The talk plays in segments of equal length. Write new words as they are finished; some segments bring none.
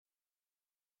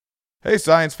Hey,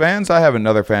 science fans, I have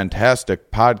another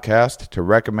fantastic podcast to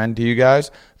recommend to you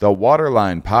guys, the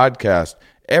Waterline Podcast.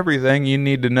 Everything you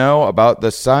need to know about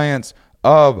the science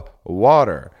of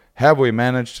water. Have we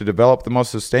managed to develop the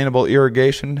most sustainable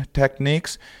irrigation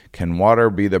techniques? Can water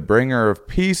be the bringer of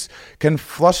peace? Can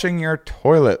flushing your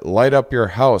toilet light up your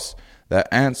house?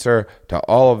 The answer to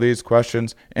all of these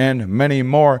questions and many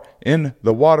more in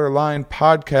the Waterline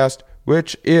Podcast,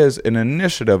 which is an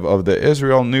initiative of the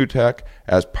Israel New Tech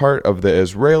as part of the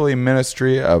Israeli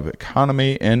Ministry of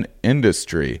Economy and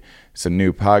Industry. It's a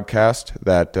new podcast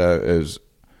that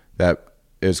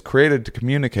is created to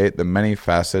communicate the many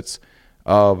facets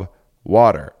of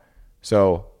water.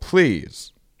 So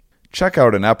please check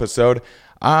out an episode.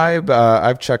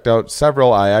 I've checked out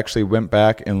several. I actually went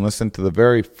back and listened to the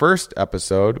very first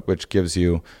episode, which gives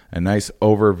you a nice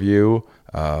overview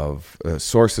of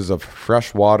sources of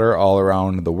fresh water all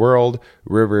around the world,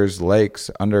 rivers, lakes,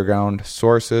 underground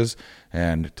sources,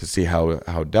 and to see how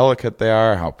delicate they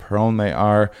are, how prone they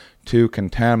are to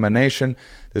contamination.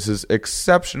 This is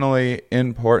exceptionally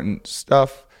important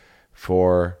stuff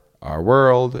for our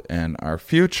world and our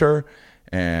future,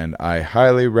 and I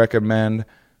highly recommend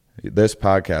this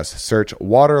podcast. Search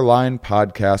Waterline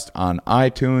Podcast on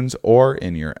iTunes or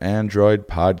in your Android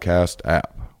podcast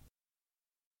app.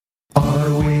 Are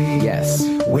we? Yes.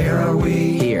 Where are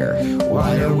we? Here.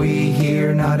 Why are we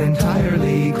here? Not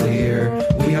entirely clear.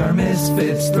 We are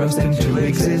misfits thrust into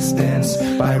existence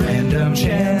by random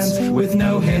chance, with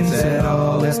no hints at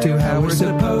all as to how we're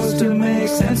supposed to make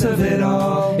sense of it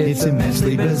all. It's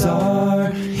immensely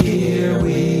bizarre. Here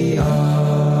we are.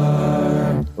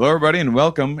 Hello, everybody, and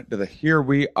welcome to the Here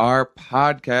We Are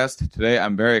podcast. Today,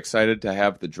 I'm very excited to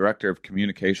have the Director of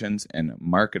Communications and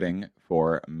Marketing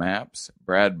for MAPS,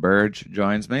 Brad Burge,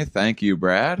 joins me. Thank you,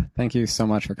 Brad. Thank you so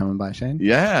much for coming by, Shane.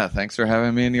 Yeah, thanks for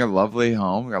having me in your lovely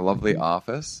home, your lovely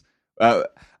office.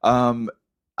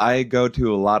 I go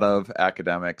to a lot of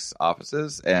academics'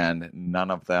 offices, and none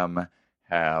of them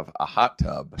have a hot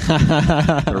tub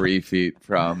 3 feet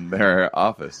from their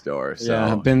office door. So, yeah,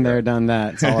 I've been there, done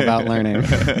that. It's all about learning.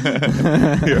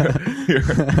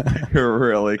 you're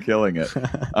really killing it.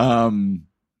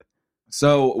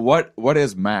 So what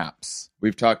is MAPS?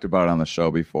 We've talked about it on the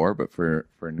show before, but for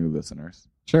new listeners.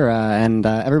 Sure, and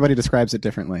everybody describes it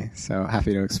differently, so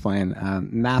happy to explain.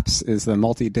 MAPS is the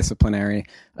Multidisciplinary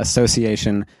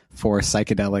Association for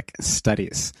Psychedelic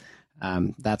Studies.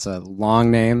 That's a long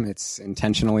name. It's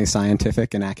intentionally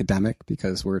scientific and academic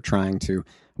because we're trying to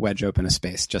wedge open a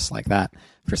space just like that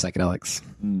for psychedelics.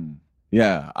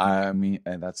 Yeah, I mean,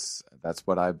 and that's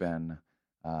what I've been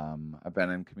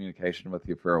in communication with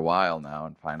you for a while now,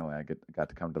 and finally I got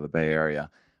to come to the Bay Area.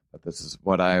 But this is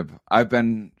what I've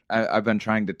been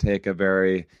trying to take a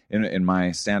very in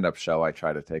my stand-up show. I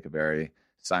try to take a very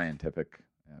scientific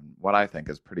and what I think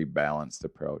is pretty balanced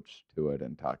approach to it,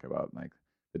 and talk about like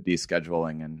the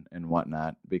descheduling and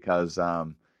whatnot. Because I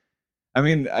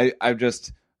mean, I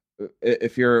just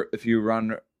if you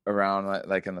run around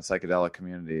like in the psychedelic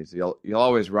communities, you'll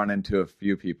always run into a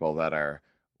few people that are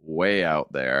way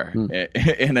out there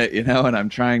in it, and I'm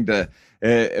trying to,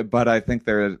 but I think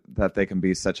that they can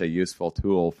be such a useful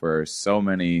tool for so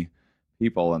many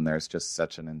people, and there's just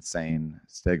such an insane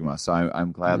stigma. So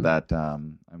I'm glad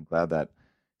that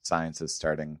science is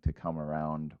starting to come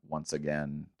around once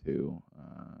again to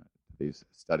these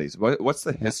studies. What's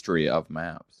the history of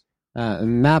MAPS?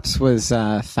 MAPS was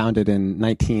founded in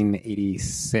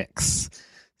 1986,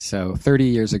 so 30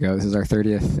 years ago. This is our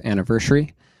 30th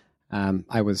anniversary.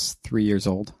 I was 3 years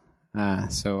old,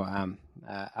 so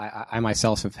I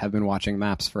myself have been watching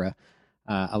MAPS for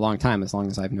a long time, as long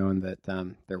as I've known that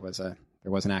there was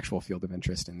an actual field of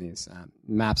interest in these.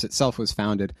 MAPS itself was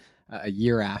founded a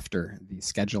year after the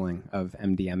scheduling of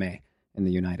MDMA in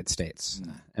the United States.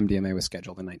 MDMA was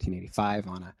scheduled in 1985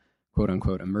 on a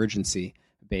quote-unquote emergency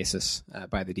basis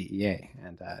by the DEA,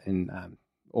 and in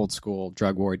old school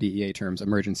drug war DEA terms,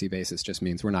 emergency basis just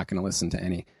means we're not going to listen to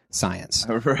any science.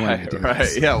 Right.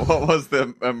 Yeah, what was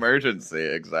the emergency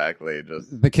exactly?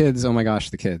 Just the kids. Oh my gosh,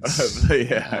 the kids.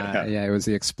 Yeah. It was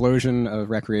the explosion of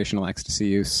recreational ecstasy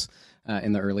use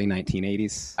in the early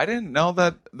 1980s. I didn't know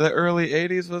that the early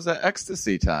 80s was an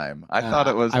ecstasy time. I thought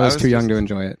it was. I was too young to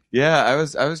enjoy it. Yeah, I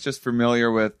was just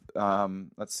familiar with.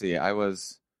 Let's see, I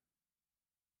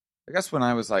guess when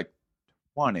I was like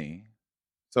 20.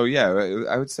 So yeah,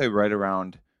 I would say right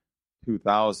around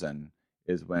 2000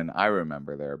 is when I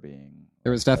remember there being.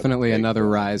 There was definitely another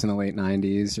rise in the late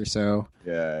 90s or so.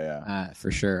 Yeah. For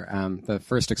sure. The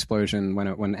first explosion when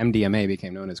MDMA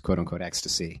became known as quote unquote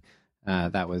ecstasy,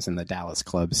 that was in the Dallas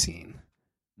club scene.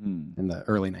 in the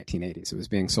early 1980s. It was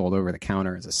being sold over the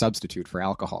counter as a substitute for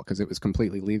alcohol because it was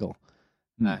completely legal.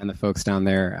 And the folks down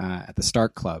there at the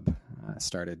Stark Club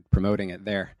started promoting it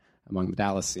there among the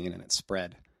Dallas scene, and it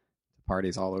spread to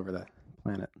parties all over the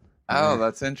planet. Oh,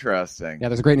 that's interesting. Yeah,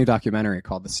 there's a great new documentary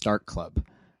called The Stark Club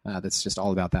that's just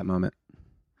all about that moment.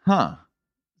 Huh.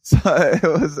 So it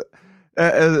was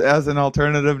as an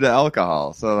alternative to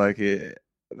alcohol. So like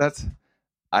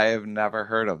I have never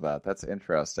heard of that. That's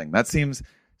interesting. That seems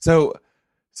so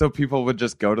people would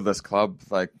just go to this club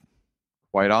like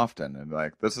quite often and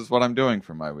like, this is what I'm doing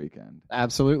for my weekend.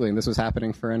 Absolutely. And this was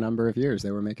happening for a number of years.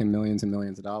 They were making millions and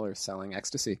millions of dollars selling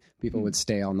ecstasy. People would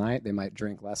stay all night. They might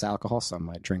drink less alcohol. Some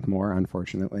might drink more,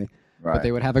 unfortunately. Right. But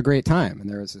they would have a great time. And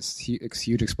there was this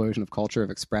huge explosion of culture, of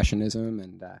expressionism,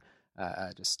 and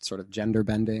just sort of gender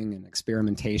bending and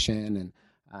experimentation and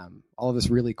all of this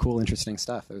really cool, interesting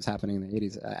stuff that was happening in the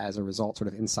 80s as a result sort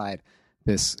of inside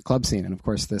this club scene. And, of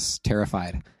course, this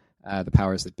terrified the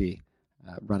powers that be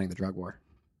running the drug war.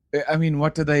 I mean,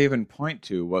 what did they even point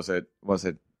to? Was it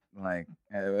like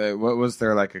was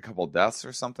there like a couple deaths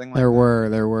or something like there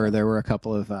were a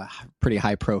couple of pretty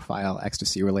high profile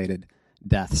ecstasy related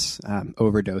deaths,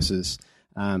 overdoses,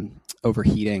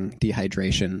 overheating,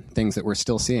 dehydration, things that we're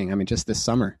still seeing. I mean, just this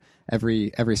summer,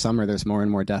 every summer there's more and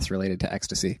more deaths related to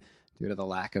ecstasy due to the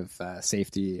lack of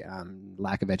safety,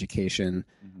 lack of education,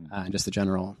 and just the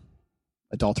general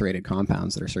adulterated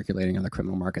compounds that are circulating on the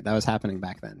criminal market. That was happening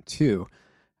back then too,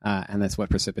 and that's what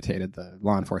precipitated the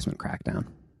law enforcement crackdown.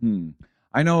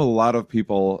 I know a lot of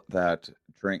people that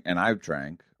drink, and I've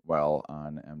drank well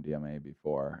on MDMA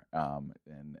before, and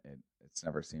it's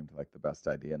never seemed like the best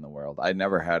idea in the world. I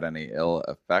never had any ill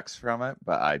effects from it,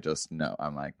 but I just know,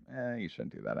 I'm like, you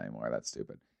shouldn't do that anymore. That's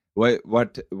stupid.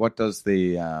 What does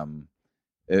the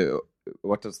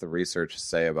research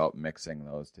say about mixing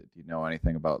those? Do you know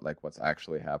anything about like what's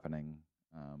actually happening?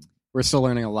 We're still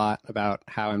learning a lot about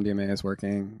how MDMA is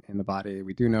working in the body.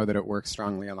 We do know that it works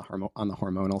strongly on the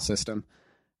hormonal system.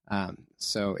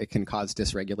 So it can cause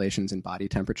dysregulations in body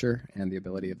temperature and the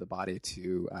ability of the body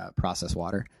to process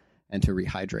water and to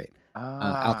rehydrate.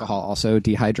 Alcohol also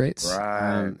dehydrates.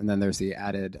 Right. And then there's the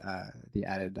added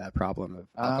problem of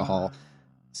alcohol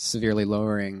severely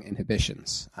lowering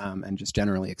inhibitions and just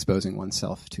generally exposing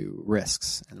oneself to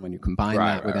risks. And when you combine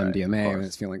that with MDMA and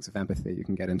its feelings of empathy, you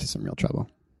can get into some real trouble.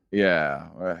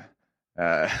 Yeah.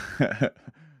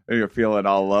 You're feeling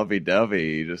all lovey-dovey.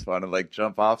 You just want to like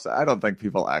jump off. I don't think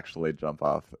people actually jump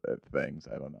off at things.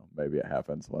 I don't know. Maybe it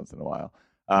happens once in a while.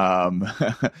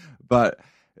 But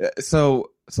so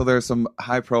there's some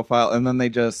high profile, and then they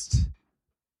just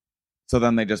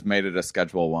made it a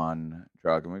Schedule I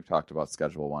drug, and we've talked about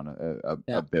Schedule I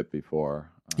a bit before.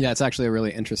 Yeah, it's actually a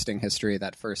really interesting history.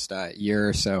 That first year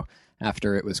or so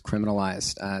after it was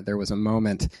criminalized, there was a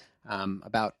moment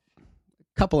about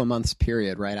a couple of months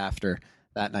period right after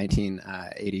that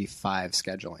 1985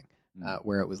 scheduling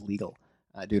where it was legal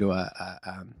due to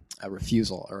a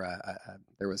refusal, or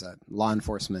there was a law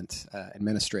enforcement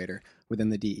administrator within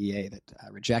the DEA that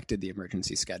rejected the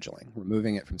emergency scheduling,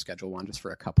 removing it from Schedule I just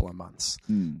for a couple of months.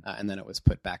 And then it was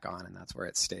put back on, and that's where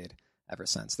it stayed ever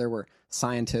since. There were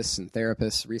scientists and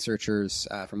therapists, researchers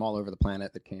from all over the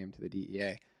planet that came to the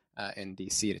DEA in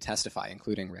D.C. to testify,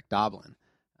 including Rick Doblin,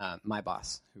 my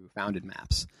boss, who founded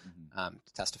MAPS,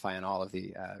 to testify on all of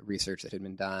the research that had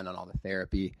been done, on all the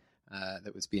therapy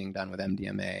that was being done with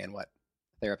MDMA, and what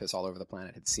therapists all over the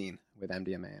planet had seen with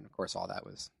MDMA. And of course, all that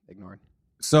was ignored.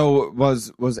 So was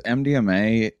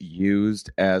MDMA used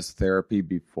as therapy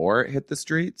before it hit the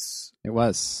streets? It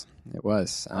was. It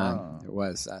was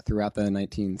throughout the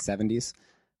 1970s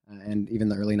and even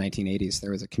the early 1980s.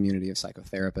 There was a community of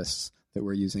psychotherapists that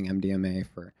were using MDMA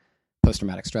for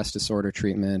post-traumatic stress disorder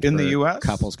treatment in the U.S.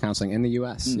 couples counseling in the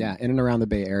U.S. Yeah, in and around the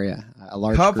Bay Area. A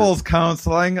large couples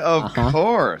group. Of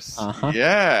course.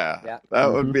 Yeah,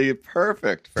 that would be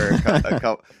perfect for a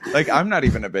couple. Like, I'm not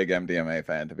even a big MDMA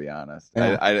fan, to be honest.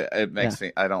 It makes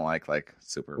me. I don't like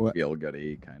super feel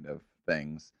goody kind of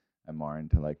things. I'm more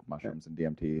into like mushrooms and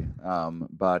DMT.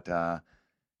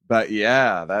 But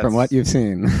yeah, that's from what you've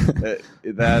seen.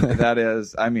 that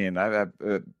is. I mean, I've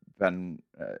been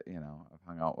I've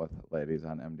hung out with ladies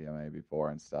on MDMA before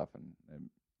and stuff,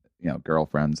 and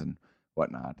girlfriends and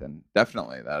whatnot, and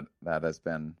definitely that has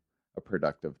been a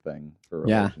productive thing for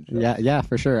relationships. Yeah,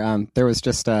 for sure. There was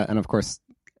just and of course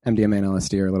MDMA and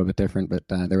LSD are a little bit different, but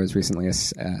there was recently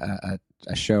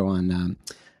a show on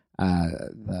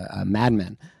the Mad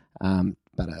Men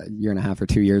about a year and a half or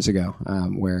 2 years ago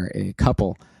where a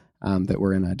couple that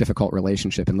were in a difficult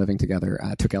relationship and living together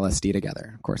took LSD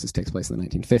together. Of course, this takes place in the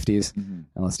 1950s.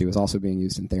 LSD was also being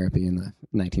used in therapy in the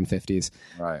 1950s.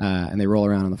 Right. And they roll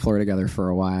around on the floor together for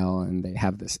a while, and they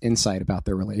have this insight about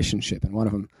their relationship. And one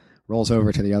of them rolls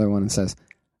over to the other one and says,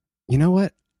 "You know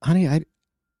what, honey,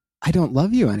 I don't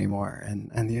love you anymore."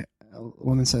 And the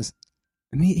woman says,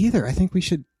 "Me either. I think we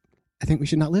should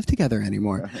not live together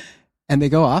anymore." And they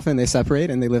go off and they separate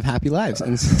and they live happy lives.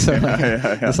 And so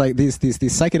it's like these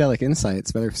psychedelic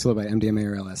insights, whether facilitated by MDMA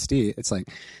or LSD, it's like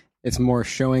it's more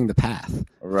showing the path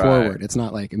forward. It's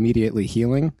not like immediately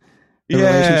healing the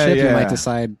relationship. You might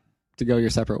decide to go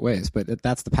your separate ways, but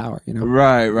that's the power, you know?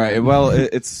 Right. Well,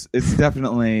 it's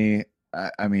definitely,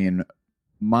 I mean,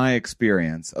 my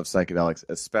experience of psychedelics,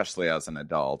 especially as an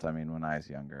adult, I mean, when I was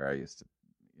younger, I used to,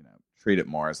 treat it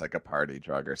more as like a party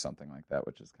drug or something like that,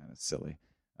 which is kind of silly.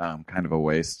 Kind of a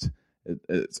waste.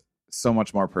 It's so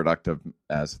much more productive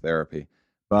as therapy,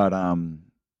 but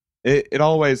it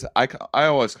always. I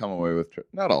always come away with,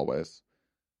 not always,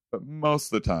 but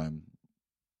most of the time,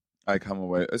 I come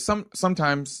away.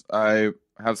 Sometimes I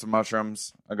have some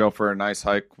mushrooms. I go for a nice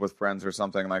hike with friends or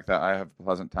something like that. I have a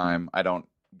pleasant time. I don't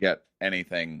get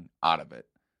anything out of it,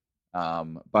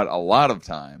 but a lot of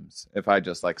times, if I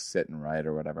just like sit and write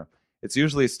or whatever, it's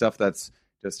usually stuff that's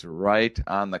just right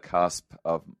on the cusp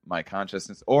of my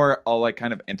consciousness, or I'll like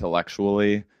kind of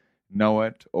intellectually know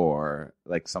it, or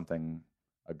like something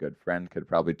a good friend could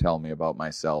probably tell me about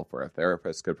myself, or a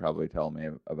therapist could probably tell me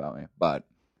about me. But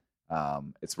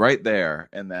it's right there,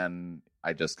 and then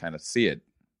I just kind of see it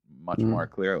much more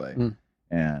clearly,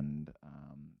 and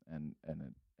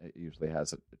it usually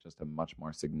has just a much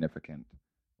more significant,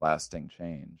 lasting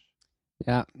change.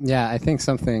 Yeah. I think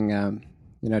something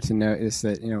to note is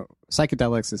that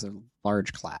psychedelics is a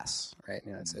large class, right?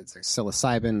 It's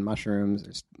psilocybin, mushrooms.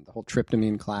 There's the whole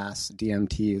tryptamine class.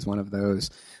 DMT is one of those.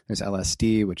 There's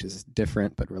LSD, which is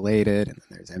different but related, and then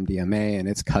there's MDMA and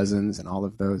its cousins, and all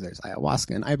of those. There's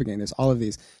ayahuasca and ibogaine. There's all of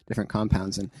these different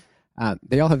compounds, and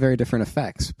they all have very different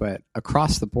effects. But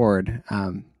across the board,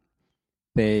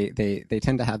 they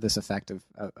tend to have this effect of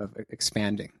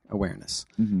expanding awareness,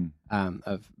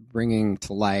 of bringing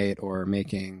to light or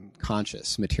making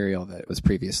conscious material that was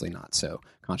previously not so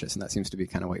conscious. And that seems to be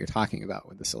kind of what you're talking about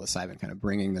with the psilocybin, kind of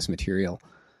bringing this material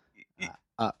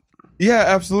up. Yeah,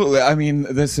 absolutely. I mean,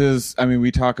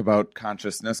 we talk about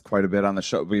consciousness quite a bit on the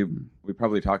show. We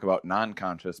probably talk about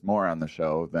non-conscious more on the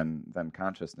show than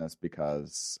consciousness,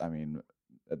 because, I mean,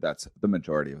 that's the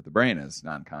majority of the brain is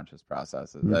non-conscious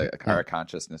processes. Our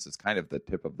consciousness is kind of the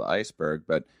tip of the iceberg,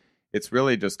 but it's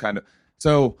really just kind of.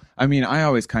 So, I mean, I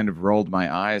always kind of rolled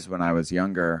my eyes when I was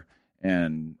younger,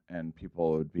 and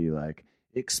people would be like,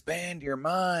 "Expand your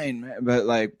mind," but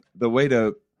like the way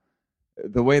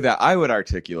that I would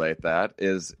articulate that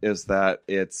is that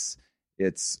it's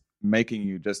making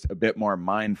you just a bit more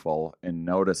mindful in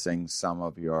noticing some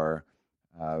of your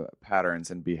patterns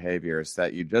and behaviors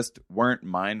that you just weren't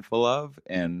mindful of,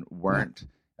 and weren't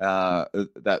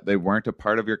that they weren't a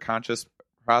part of your conscious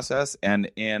process, and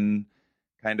in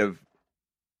kind of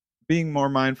being more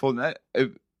mindful,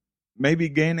 maybe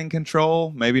gaining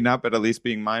control, maybe not, but at least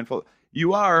being mindful,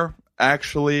 you are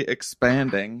actually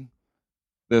expanding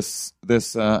this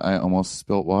I almost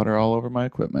spilt water all over my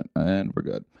equipment, and we're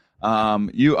good.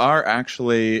 You are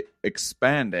actually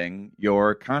expanding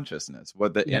your consciousness,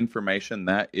 what the information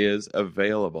that is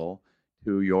available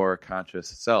to your conscious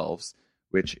selves,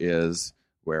 which is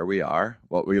where we are,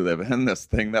 what we live in, this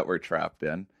thing that we're trapped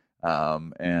in,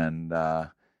 and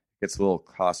gets a little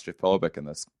claustrophobic in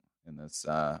this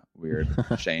weird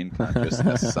chain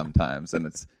consciousness sometimes, and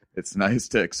it's nice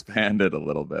to expand it a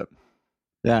little bit.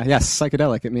 Yes,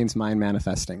 psychedelic, it means mind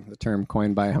manifesting. The term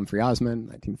coined by Humphrey Osmond,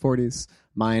 1940s,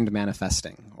 mind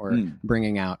manifesting, or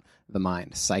bringing out the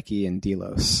mind, psyche and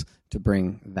delos, to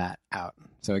bring that out.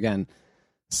 So again,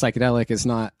 psychedelic is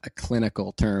not a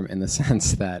clinical term in the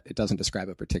sense that it doesn't describe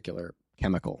a particular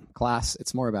chemical class.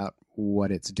 It's more about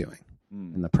what it's doing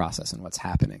in the process and what's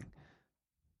happening.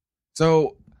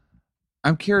 So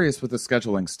I'm curious with the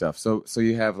scheduling stuff. So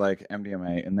you have like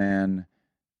MDMA, and then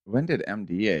when did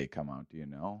MDA come out? Do you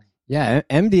know? Yeah,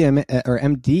 MDMA, or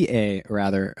MDA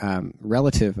rather,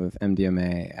 relative of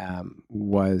MDMA,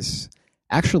 was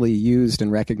actually used and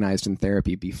recognized in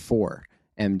therapy before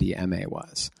MDMA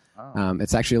was. Oh.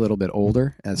 It's actually a little bit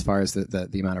older as far as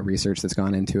the amount of research that's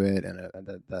gone into it, and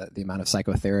the amount of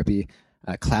psychotherapy.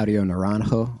 Claudio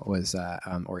Naranjo was,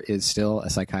 or is still, a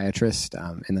psychiatrist.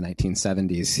 In the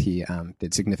 1970s, he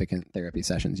did significant therapy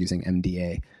sessions using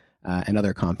MDA and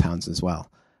other compounds as well.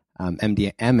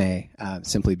 MDMA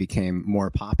simply became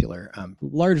more popular,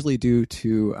 largely due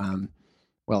to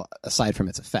well, aside from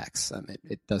its effects,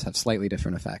 it does have slightly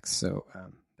different effects. So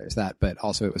there's that. But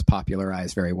also it was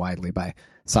popularized very widely by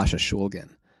Sasha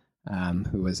Shulgin,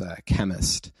 who was a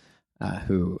chemist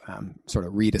who sort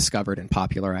of rediscovered and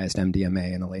popularized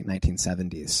MDMA in the late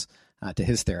 1970s to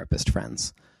his therapist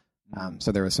friends.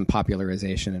 So there was some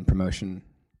popularization and promotion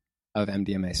of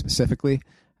MDMA specifically.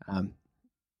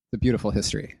 It's a beautiful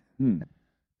history.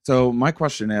 So my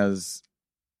question is,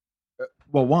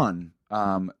 well, one,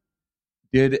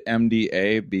 did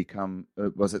MDA become,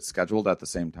 was it scheduled at the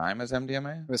same time as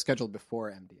MDMA? It was scheduled before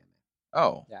MDMA.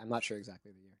 Oh. Yeah, I'm not sure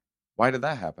exactly the year. Why did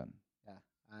that happen? Yeah,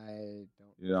 I don't.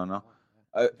 You don't know?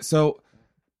 So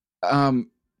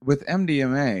with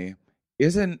MDMA,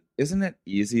 isn't it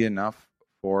easy enough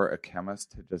for a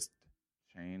chemist to just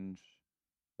change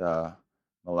the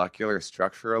molecular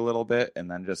structure a little bit and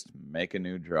then just make a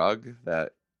new drug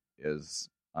that is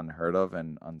unheard of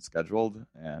and unscheduled?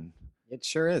 And it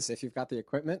sure is. If you've got the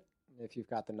equipment, if you've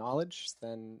got the knowledge,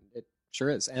 then it sure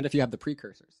is. And if you have the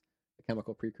precursors, the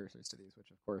chemical precursors to these,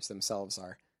 which of course themselves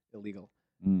are illegal.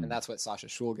 And that's what Sasha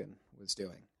Shulgin was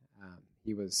doing.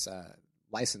 He was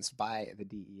licensed by the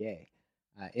DEA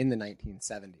in the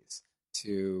 1970s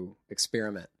to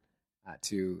experiment,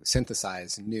 to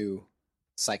synthesize new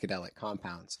psychedelic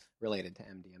compounds related to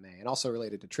MDMA and also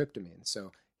related to tryptamine.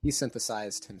 So he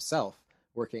synthesized himself,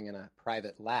 working in a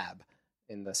private lab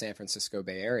in the San Francisco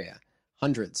Bay Area,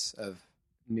 hundreds of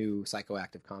new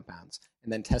psychoactive compounds,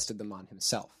 and then tested them on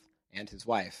himself and his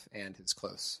wife and his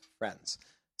close friends.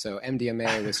 So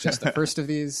MDMA was just the first of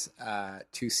these,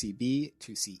 2CB,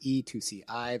 2CE,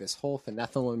 2CI, this whole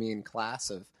phenethylamine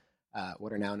class of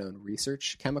what are now known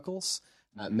research chemicals.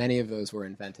 Many of those were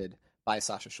invented by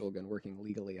Sasha Shulgin, working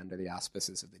legally under the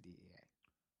auspices of the DEA.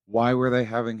 why were they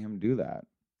having him do that?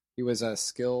 He was a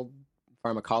skilled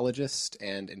pharmacologist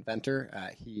and inventor.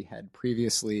 He had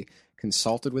previously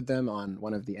consulted with them on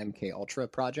one of the MK Ultra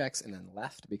projects and then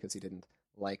left because he didn't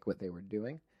like what they were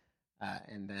doing,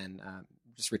 and then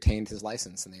just retained his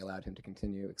license, and they allowed him to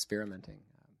continue experimenting,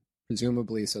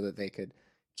 presumably so that they could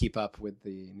keep up with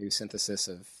the new synthesis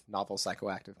of novel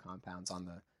psychoactive compounds on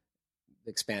the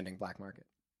expanding black market.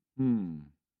 And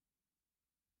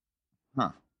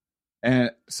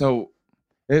so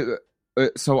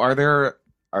are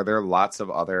there lots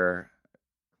of other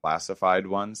classified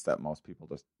ones that most people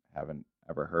just haven't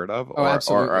ever heard of,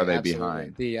 or are they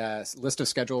behind? The list of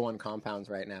Schedule I compounds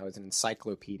right now is an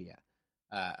encyclopedia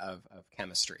of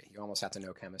chemistry. You almost have to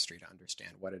know chemistry to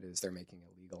understand what it is they're making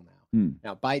illegal now.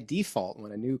 Now, by default,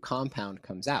 when a new compound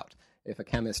comes out, if a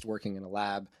chemist working in a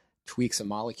lab tweaks a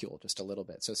molecule just a little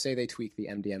bit, so say they tweak the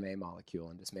MDMA molecule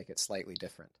and just make it slightly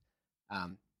different,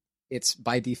 it's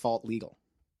by default legal.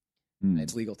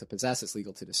 It's legal to possess, it's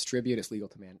legal to distribute, it's legal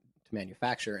to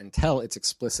manufacture until it's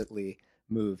explicitly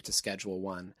moved to Schedule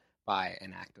I by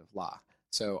an act of law.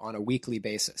 So on a weekly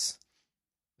basis,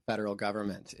 the federal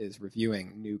government is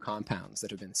reviewing new compounds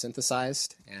that have been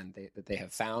synthesized and that they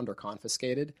have found or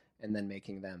confiscated, and then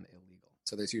making them illegal.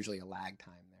 So there's usually a lag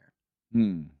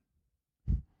time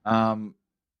there.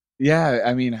 Yeah,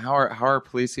 I mean, how are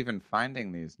police even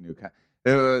finding these new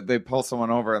they pull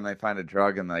someone over and they find a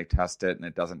drug and they test it and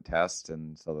it doesn't test,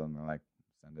 and so then they're like,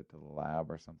 send it to the lab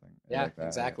or something. Yeah, like that.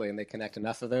 Exactly. And they connect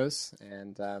enough of those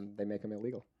and they make them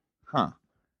illegal.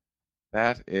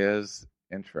 That is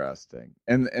interesting.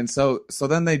 And so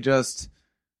then they just,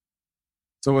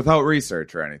 so without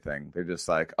research or anything, they're just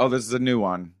like, oh, this is a new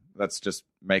one, let's just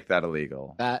make that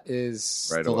illegal. That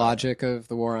is right the logic of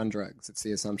the war on drugs. It's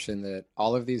the assumption that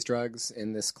all of these drugs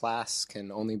in this class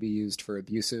can only be used for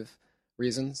abusive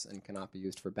reasons and cannot be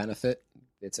used for benefit.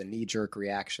 It's a knee-jerk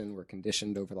reaction. We're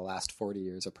conditioned over the last 40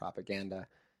 years of propaganda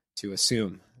to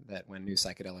assume that when new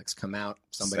psychedelics come out,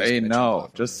 somebody's say no.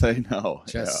 Say no.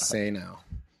 Say no.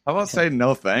 How about say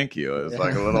no thank you? It's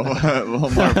like a little more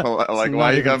polite. Like,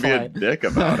 why you gotta be a dick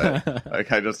about it?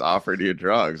 Like, I just offered you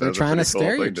drugs. They're trying to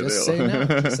scare you. Just say no.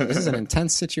 So this is an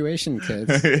intense situation,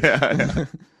 kids. Yeah.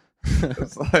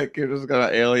 It's like you're just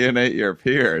gonna alienate your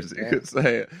peers. You could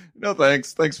say, no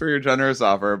thanks for your generous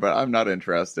offer, but I'm not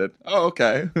interested. Oh,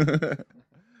 okay.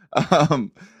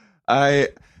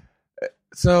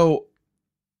 So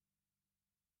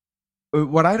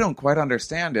what I don't quite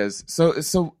understand is,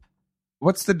 so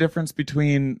what's the difference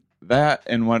between that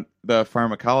and what the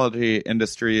pharmacology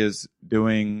industry is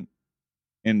doing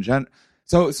in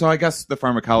So I guess the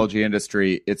pharmacology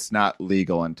industry, it's not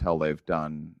legal until they've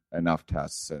done enough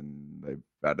tests and they've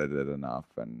vetted it enough,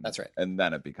 and that's right. And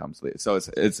then it becomes legal. So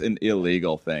it's an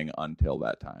illegal thing until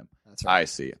that time. That's right. I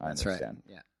see. I understand.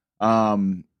 Right. Yeah.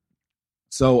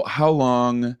 So how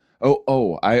long?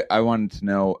 I wanted to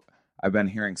know. I've been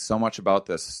hearing so much about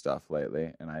this stuff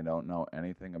lately, and I don't know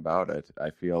anything about it.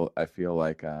 I feel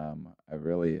like I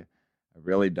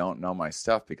really don't know my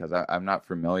stuff because I'm not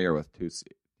familiar with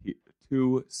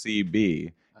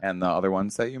 2CB and the other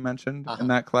ones that you mentioned in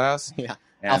that class. Yeah,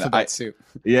 and alphabet soup.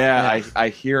 Yeah, I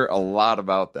hear a lot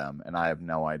about them, and I have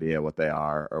no idea what they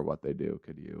are or what they do.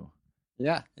 Could you?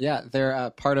 Yeah, they're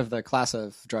part of the class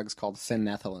of drugs called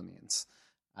phenethylamines.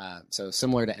 So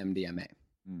similar to MDMA.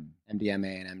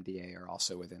 MDMA and MDA are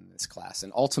also within this class.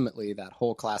 And ultimately, that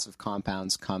whole class of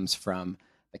compounds comes from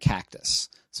the cactus.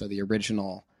 So the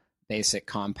original basic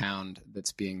compound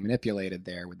that's being manipulated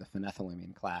there with the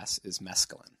phenethylamine class is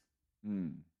mescaline,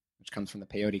 which comes from the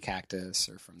peyote cactus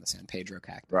or from the San Pedro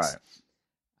cactus.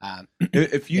 Right.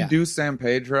 If you do San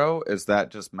Pedro, is that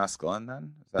just mescaline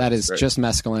then? That is just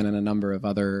mescaline and a number of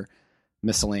other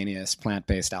miscellaneous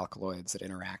plant-based alkaloids that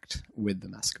interact with the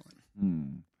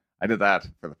mescaline. I did that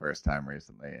for the first time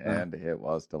recently, and it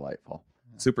was delightful.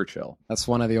 Super chill. That's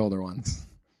one of the older ones.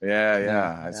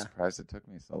 Yeah. I'm surprised it took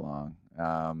me so long.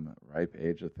 Ripe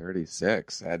age of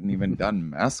 36. I hadn't even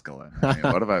done mescaline. I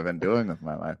mean, what have I been doing with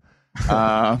my life?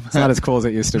 It's not as cool as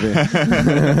it used to be.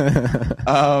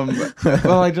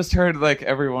 Well, I just heard like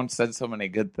everyone said so many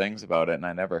good things about it, and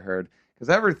I never heard, because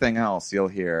everything else you'll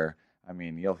hear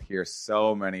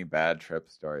so many bad trip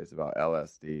stories about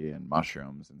LSD and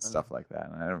mushrooms and stuff like that,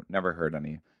 and I've never heard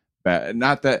any bad.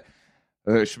 Not that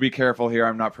should be careful here.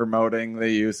 I'm not promoting the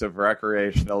use of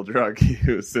recreational drug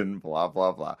use and blah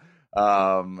blah blah.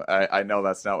 I know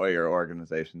that's not what your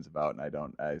organization's about,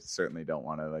 and I certainly don't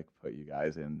want to like put you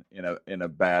guys in a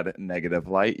bad negative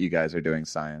light. You guys are doing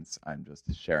science. I'm just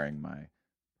sharing my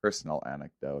personal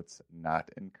anecdotes, not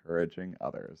encouraging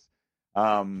others.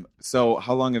 So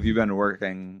how long have you been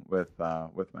working with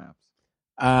MAPS?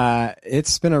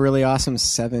 It's been a really awesome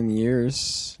 7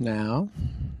 years now.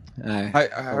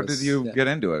 How did you get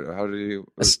into it?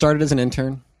 I started as an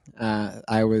intern.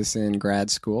 I was in grad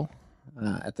school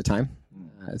at the time.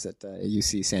 I was at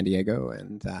UC San Diego,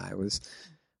 and I was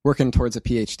working towards a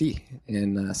PhD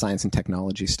in science and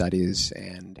technology studies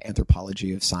and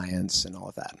anthropology of science and all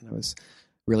of that. And I was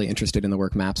really interested in the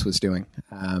work MAPS was doing,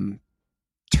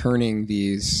 turning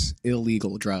these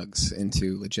illegal drugs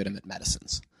into legitimate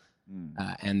medicines,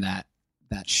 and that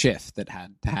shift that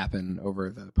had to happen over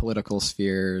the political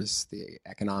spheres, the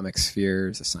economic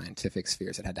spheres, the scientific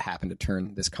spheres. It had to happen to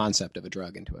turn this concept of a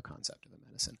drug into a concept of a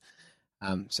medicine.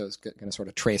 So it's going to sort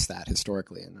of trace that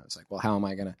historically. And I was like, well, how am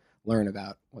I going to learn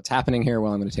about what's happening here?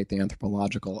 Well, I'm going to take the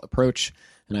anthropological approach,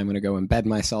 and I'm going to go embed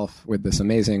myself with this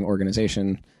amazing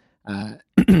organization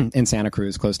in Santa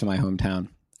Cruz, close to my hometown,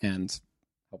 and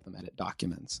help them edit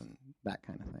documents and that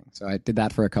kind of thing. So I did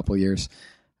that for a couple of years.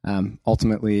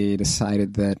 Ultimately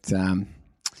decided that,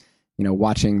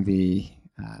 watching the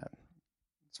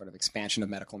sort of expansion of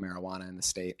medical marijuana in the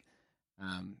state,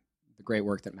 the great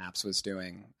work that MAPS was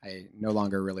doing, I no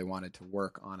longer really wanted to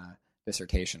work on a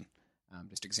dissertation,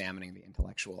 just examining the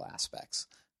intellectual aspects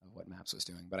of what MAPS was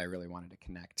doing. But I really wanted to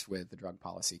connect with the drug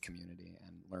policy community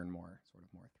and learn more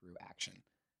through action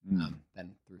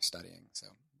than through studying. So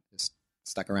just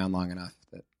stuck around long enough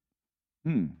that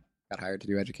got hired to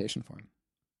do education for him.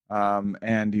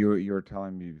 And you were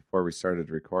telling me before we started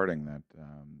recording that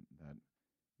that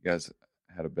you guys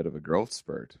had a bit of a growth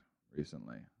spurt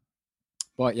recently.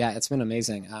 Well, yeah, it's been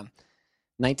amazing.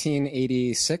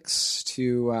 1986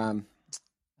 to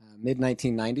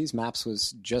mid-1990s, MAPS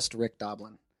was just Rick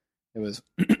Doblin. It was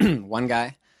one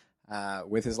guy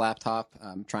with his laptop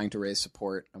trying to raise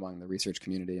support among the research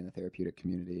community and the therapeutic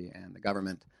community and the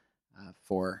government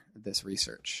for this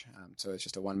research. So it's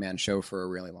just a one-man show for a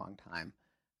really long time.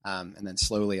 And then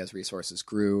slowly, as resources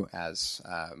grew, as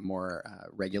more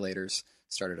regulators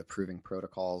started approving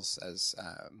protocols, as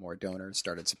more donors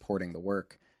started supporting the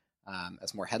work,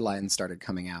 as more headlines started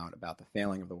coming out about the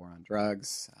failing of the war on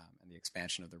drugs and the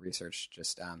expansion of the research,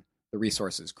 just the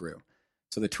resources grew.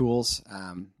 So the tools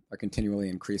are continually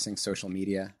increasing. Social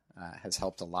media has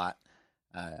helped a lot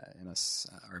in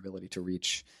our ability to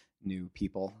reach new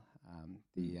people.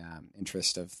 The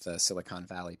interest of the Silicon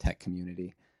Valley tech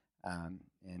community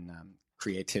in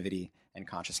creativity and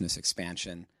consciousness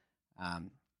expansion.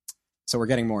 So we're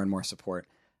getting more and more support.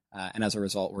 And as a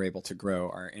result, we're able to grow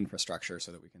our infrastructure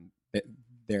so that we can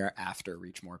thereafter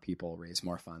reach more people, raise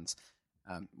more funds.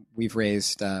 We've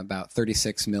raised about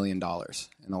 $36 million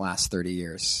in the last 30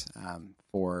 years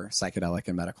for psychedelic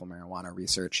and medical marijuana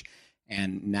research.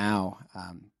 And now,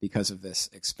 because of this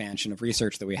expansion of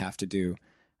research that we have to do,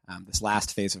 this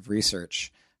last phase of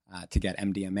research, to get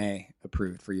MDMA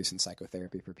approved for use in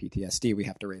psychotherapy for PTSD, we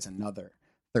have to raise another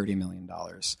 $30 million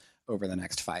over the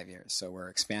next 5 years. So we're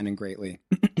expanding greatly.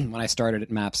 When I started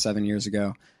at MAPS 7 years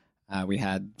ago, we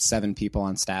had 7 people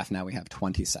on staff. Now we have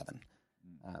 27.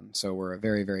 So we're a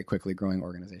very, very quickly growing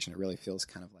organization. It really feels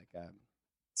kind of like a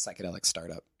psychedelic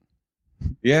startup.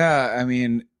 Yeah, I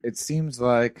mean, it seems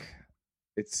like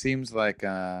this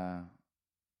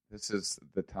is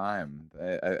the time.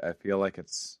 I feel like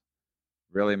it's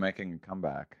really making a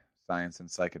comeback. Science and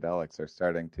psychedelics are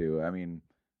starting to. I mean,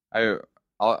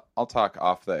 I'll talk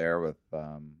off the air with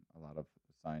a lot of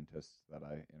scientists that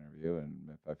I interview, and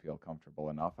if I feel comfortable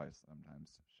enough, I sometimes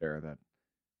share that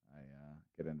I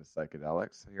get into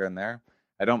psychedelics here and there.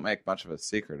 I don't make much of a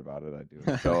secret about it. I do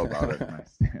a show about it, and I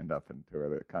stand up and tour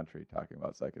the country talking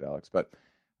about psychedelics. But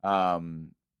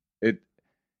it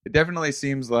definitely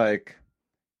seems like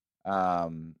I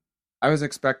was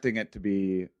expecting it to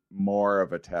be more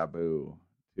of a taboo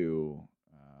to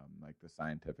like the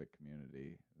scientific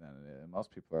community than it is.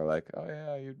 Most people are like, "Oh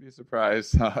yeah, you'd be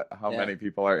surprised how many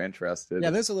people are interested." Yeah,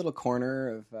 there's a little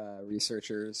corner of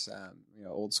researchers,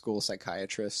 old school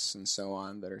psychiatrists and so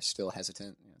on that are still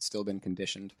hesitant, still been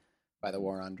conditioned by the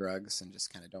war on drugs and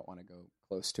just kind of don't want to go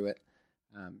close to it,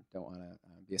 don't want to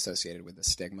be associated with the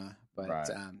stigma. But Right.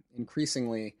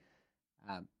 Increasingly,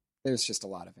 there's just a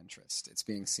lot of interest. It's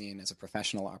being seen as a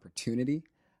professional opportunity.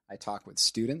 I talk with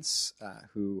students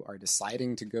who are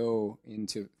deciding to go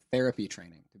into therapy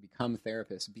training, to become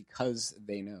therapists because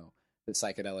they know that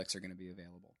psychedelics are going to be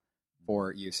available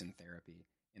for use in therapy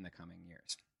in the coming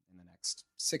years. In the next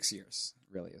 6 years,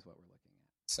 really, is what we're looking at.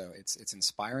 So it's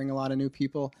inspiring a lot of new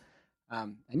people.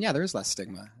 And yeah, there is less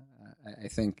stigma. I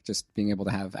think just being able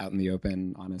to have out in the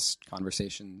open, honest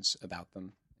conversations about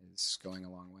them is going a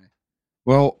long way.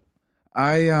 Well,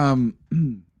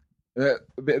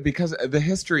 because the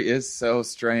history is so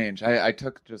strange. I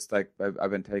took just like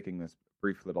I've been taking this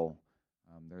brief little.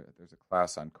 There's a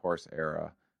class on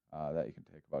Coursera that you can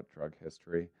take about drug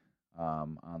history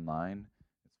online.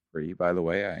 It's free, by the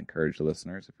way. I encourage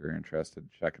listeners, if you're interested,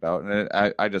 check it out. And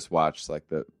I just watched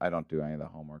I don't do any of the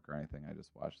homework or anything. I just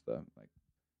watch it's like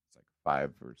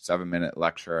 5 or 7 minute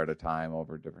lecture at a time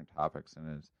over different topics,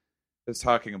 and it's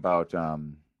talking about.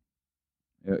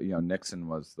 Nixon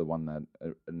was the one that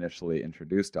initially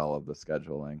introduced all of the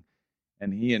scheduling,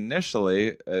 and he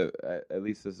initially, at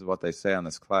least this is what they say on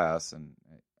this class,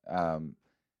 and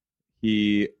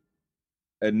he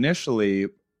initially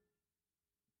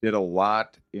did a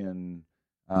lot in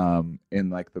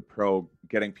like the pro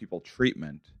getting people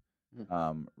treatment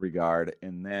regard,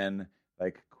 and then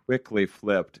like quickly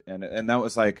flipped, and that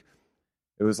was like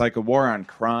it was like a war on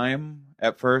crime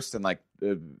at first, and like.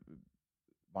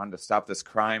 Wanted to stop this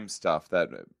crime stuff that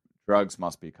drugs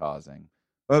must be causing.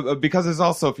 But because it's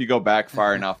also, if you go back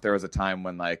far enough, there was a time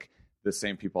when like the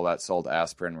same people that sold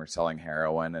aspirin were selling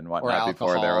heroin and whatnot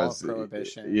before there was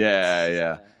prohibition.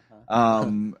 Yeah.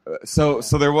 So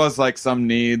there was like some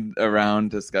need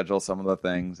around to schedule some of the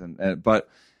things, but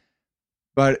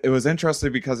it was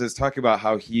interesting because it's talking about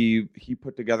how he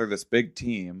put together this big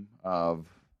team of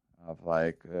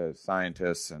like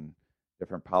scientists and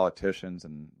different politicians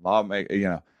and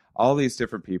lawmakers, all these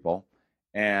different people,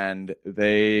 and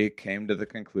they came to the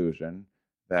conclusion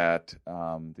that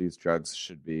these drugs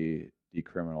should be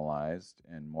decriminalized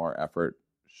and more effort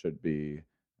should be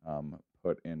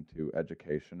put into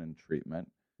education and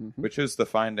treatment, which is the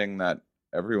finding that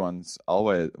everyone's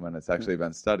always, when it's actually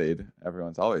been studied,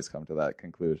 everyone's always come to that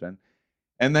conclusion.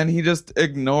 And then he just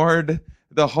ignored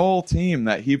the whole team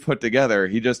that he put together.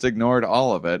 He just ignored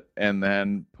all of it and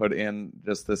then put in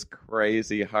just this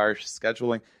crazy, harsh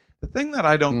scheduling. The thing that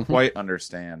I don't quite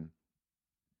understand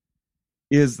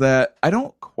is that I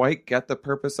don't quite get the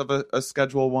purpose of a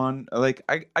Schedule 1. Like,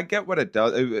 I get what it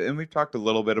does, and we've talked a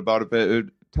little bit about it, but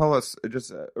tell us,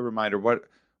 just a reminder,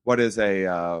 what is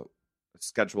a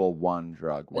Schedule 1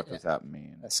 drug? What does that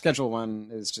mean? Schedule 1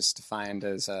 is just defined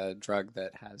as a drug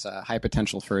that has a high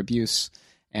potential for abuse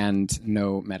and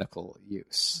no medical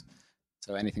use.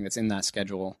 So anything that's in that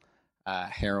schedule,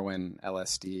 heroin,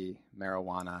 LSD,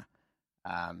 marijuana,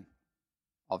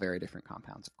 all very different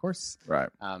compounds, of course, right,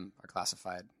 are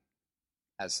classified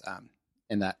as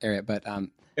in that area. But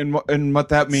and what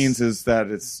that means is that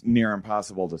it's near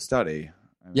impossible to study.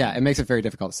 Yeah, it makes it very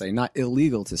difficult to study. Not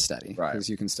illegal to study, right, because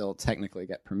you can still technically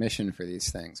get permission for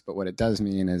these things. But what it does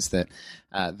mean is that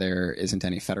there isn't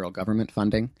any federal government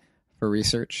funding for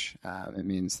research. It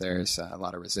means there's a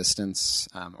lot of resistance,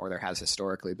 or there has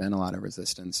historically been a lot of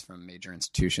resistance from major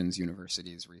institutions,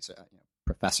 universities,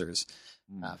 professors,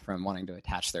 from wanting to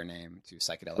attach their name to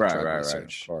psychedelic drug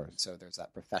research. Right, of course. So there's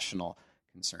that professional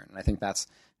concern. And I think that's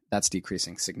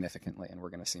decreasing significantly, and we're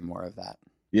going to see more of that.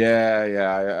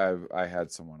 Yeah. I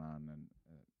had someone on and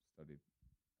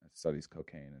studies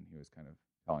cocaine, and he was kind of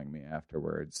telling me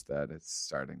afterwards that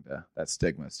that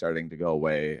stigma is starting to go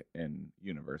away in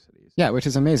universities. Yeah, which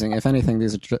is amazing. If anything,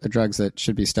 these are drugs that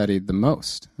should be studied the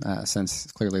most,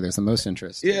 since clearly there's the most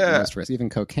interest, the most risk. Even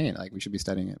cocaine, like we should be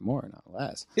studying it more, not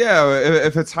less. Yeah,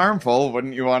 if it's harmful,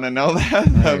 wouldn't you want to know that?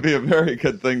 Right. That'd be a very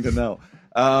good thing to know.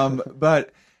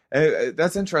 But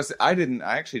that's interesting. I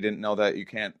actually didn't know that you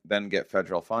can't then get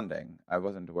federal funding. I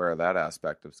wasn't aware of that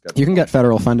aspect of Schedule. You can get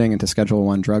federal funding into Schedule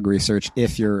I drug research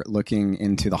if you're looking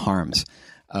into the harms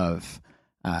of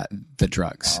the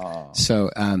drugs. Oh.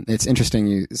 So it's interesting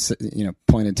you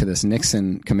pointed to this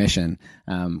Nixon commission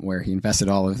where he invested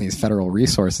all of these federal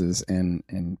resources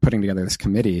in putting together this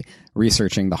committee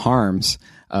researching the harms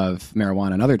of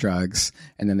marijuana and other drugs,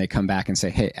 and then they come back and say,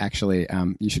 hey, actually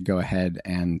you should go ahead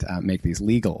and make these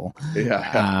legal.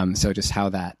 Yeah. So just how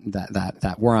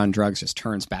that war on drugs just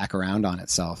turns back around on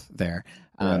itself there.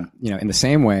 In the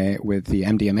same way with the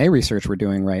MDMA research we're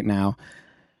doing right now,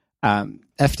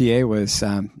 FDA was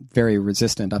very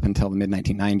resistant up until the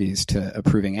mid-1990s to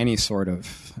approving any sort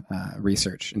of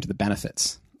research into the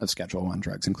benefits of Schedule I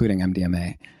drugs, including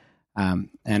MDMA.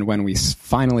 And when we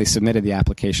finally submitted the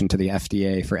application to the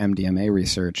FDA for MDMA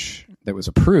research that was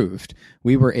approved,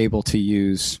 we were able to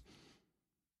use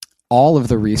all of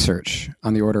the research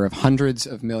on the order of hundreds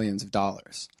of millions of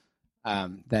dollars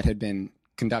that had been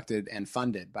conducted and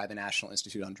funded by the National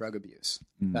Institute on Drug Abuse,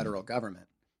 the federal government,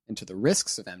 into the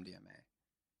risks of MDMA,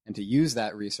 and to use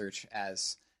that research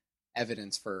as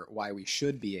evidence for why we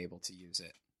should be able to use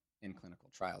it in clinical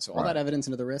trials. So all that evidence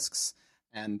into the risks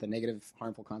and the negative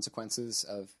harmful consequences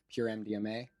of pure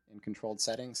MDMA in controlled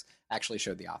settings actually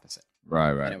showed the opposite.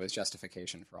 Right. And it was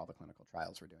justification for all the clinical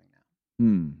trials we're doing now.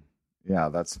 Yeah,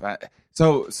 that's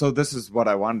so this is what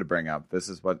I wanted to bring up. This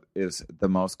is what is the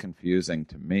most confusing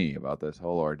to me about this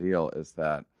whole ordeal, is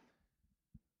that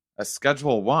a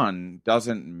Schedule I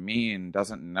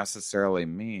doesn't necessarily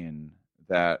mean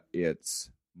that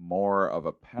it's more of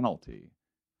a penalty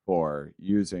for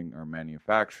using or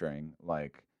manufacturing,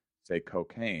 like, say,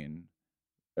 cocaine.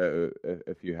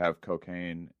 If you have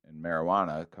cocaine and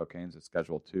marijuana, cocaine's a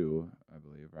Schedule II, I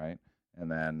believe, right? And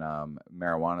then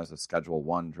marijuana is a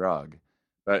Schedule I drug.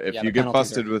 But if you get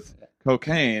busted with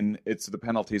cocaine, the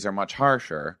penalties are much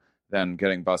harsher than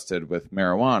getting busted with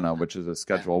marijuana, which is a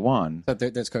Schedule I. So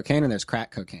there's cocaine and there's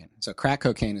crack cocaine. So crack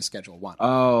cocaine is Schedule I.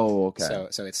 Oh, okay.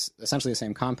 So it's essentially the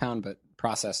same compound, but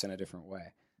processed in a different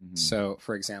way. Mm-hmm. So,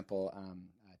 for example,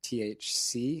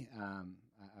 THC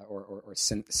or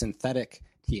synthetic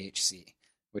THC,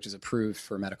 which is approved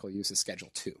for medical use, is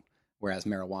Schedule II, whereas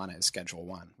marijuana is Schedule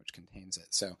I, which contains it.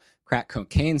 So crack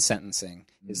cocaine sentencing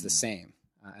is the same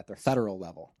at the federal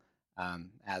level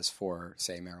as for,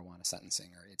 say, marijuana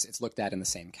sentencing, or it's looked at in the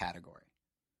same category.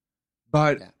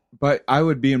 But I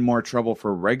would be in more trouble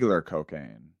for regular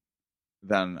cocaine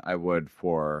than I would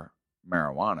for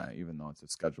marijuana, even though it's a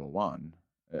Schedule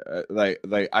I.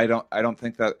 I don't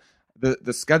think that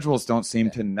the schedules don't seem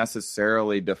to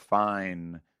necessarily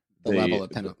define the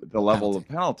level of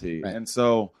penalty, right. And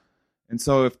so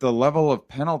if the level of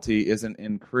penalty isn't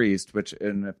increased,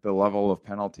 and if the level of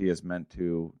penalty is meant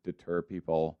to deter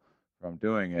people from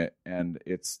doing it, and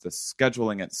it's the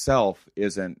scheduling itself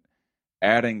isn't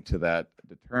adding to that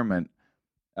deterrent,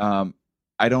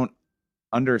 I don't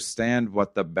understand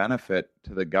what the benefit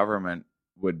to the government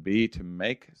would be to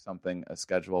make something a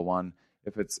Schedule I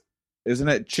if isn't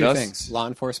it just two things: law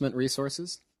enforcement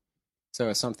resources. So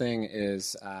if something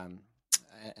is an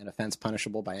offense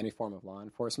punishable by any form of law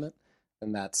enforcement,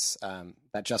 then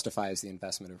that justifies the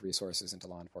investment of resources into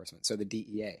law enforcement. So the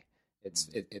DEA,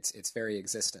 its very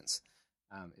existence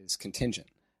is contingent.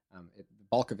 The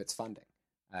bulk of its funding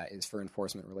is for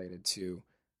enforcement related to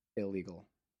illegal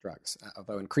drugs.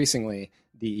 Although increasingly,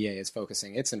 DEA is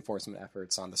focusing its enforcement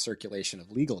efforts on the circulation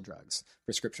of legal drugs,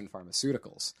 prescription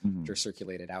pharmaceuticals, which are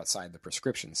circulated outside the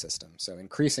prescription system. So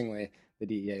increasingly, the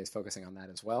DEA is focusing on that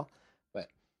as well. But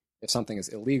if something is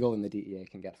illegal, then the DEA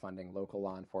can get funding, local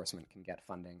law enforcement can get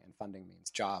funding, and funding means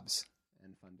jobs,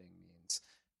 and funding means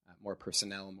more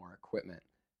personnel, more equipment,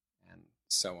 and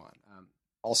so on.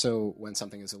 Also, when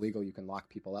something is illegal, you can lock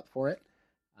people up for it.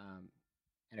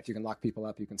 And if you can lock people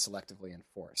up, you can selectively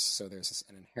enforce. So there's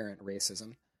an inherent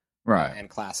racism and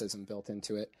classism built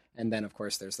into it. And then, of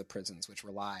course, there's the prisons, which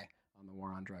rely on the war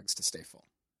on drugs to stay full.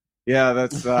 Yeah,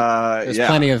 that's there's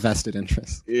plenty of vested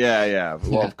interest. Yeah.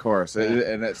 Well, of course,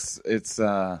 and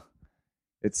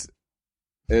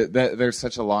there's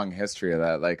such a long history of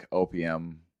that. Like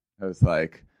opium, it was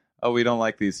like, oh, we don't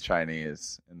like these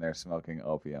Chinese, and they're smoking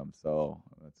opium, so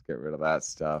let's get rid of that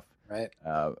stuff.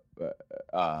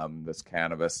 Right. This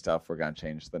cannabis stuff, we're going to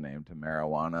change the name to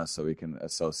marijuana so we can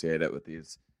associate it with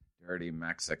these dirty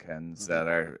Mexicans that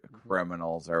are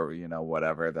criminals or,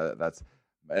 whatever. That's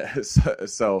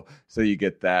so you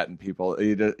get that, and people,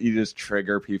 you just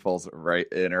trigger people's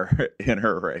inner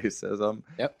racism.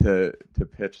 Yep. to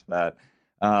pitch that.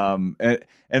 And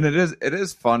it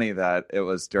is funny that it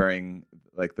was during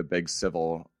like the big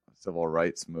civil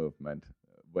rights movement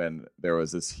when there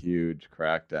was this huge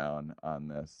crackdown on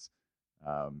this,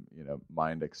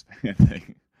 mind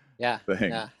expanding. Yeah.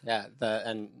 thing. Yeah.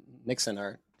 And Nixon,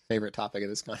 our favorite topic of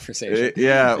this conversation.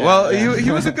 Well,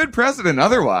 he was a good president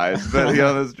otherwise, but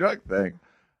this drug thing.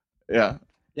 Yeah.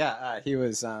 Yeah. He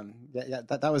was.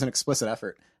 That was an explicit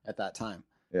effort at that time.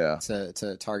 Yeah.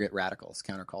 To target radicals,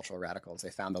 countercultural radicals. They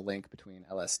found the link between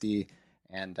LSD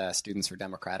and Students for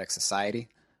Democratic Society,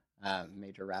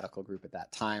 major radical group at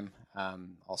that time.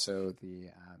 Also, the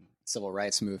civil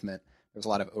rights movement. There was a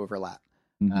lot of overlap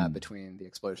between the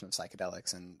explosion of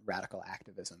psychedelics and radical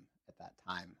activism at that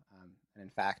time. And in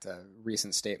fact, a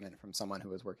recent statement from someone who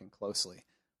was working closely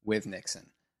with Nixon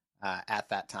at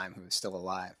that time, who was still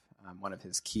alive, one of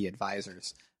his key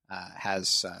advisors,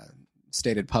 has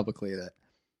stated publicly that,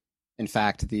 in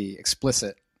fact, the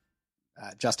explicit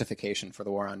justification for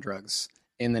the war on drugs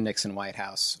in the Nixon White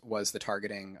House was the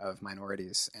targeting of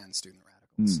minorities and student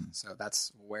radicals. So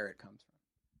that's where it comes from.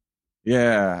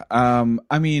 Yeah.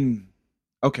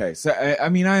 Okay. So, I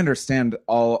understand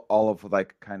all of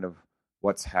like kind of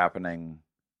what's happening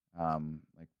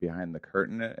like behind the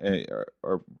curtain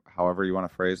or however you want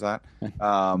to phrase that.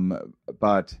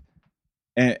 But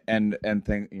and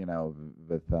think,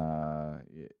 with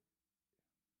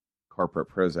corporate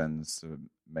prisons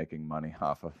making money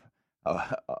off of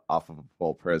a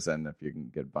full prison, if you can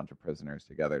get a bunch of prisoners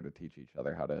together to teach each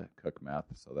other how to cook meth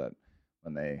so that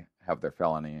when they have their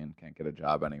felony and can't get a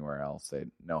job anywhere else, they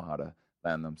know how to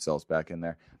land themselves back in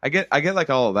there. I get like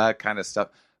all of that kind of stuff.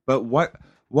 But what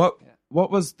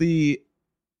was the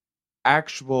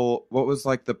actual, what was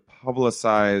like the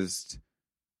publicized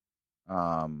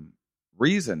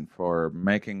reason for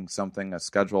making something a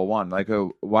Schedule 1? Like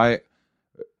why,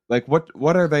 like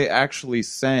what are they actually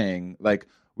saying? Like,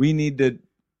 we need to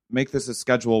make this a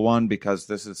Schedule 1 because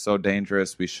this is so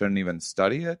dangerous we shouldn't even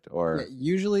study it? Or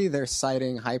usually they're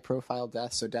citing high profile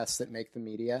deaths, so deaths that make the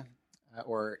media,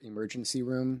 or emergency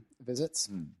room visits.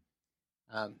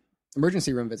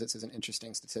 Emergency room visits is an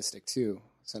interesting statistic too,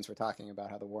 since we're talking about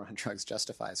how the war on drugs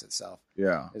justifies itself.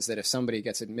 Yeah. Is that if somebody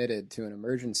gets admitted to an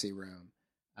emergency room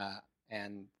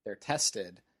and they're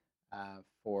tested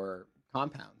for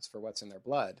compounds, for what's in their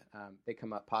blood, they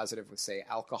come up positive with, say,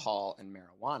 alcohol and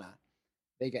marijuana,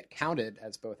 they get counted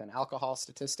as both an alcohol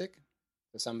statistic,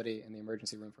 so somebody in the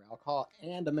emergency room for alcohol,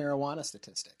 and a marijuana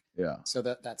statistic. Yeah. So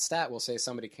that stat will say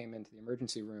somebody came into the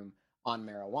emergency room on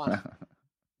marijuana,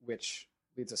 which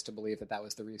leads us to believe that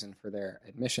was the reason for their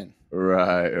admission.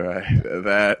 Right.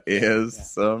 That is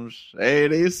some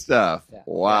shady stuff. Yeah.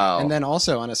 Wow. And then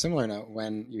also, on a similar note,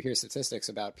 when you hear statistics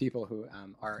about people who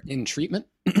are in treatment,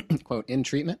 quote, in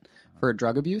treatment for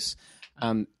drug abuse,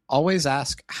 always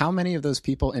ask how many of those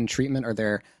people in treatment are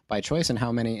there by choice and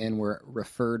how many were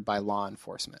referred by law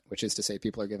enforcement, which is to say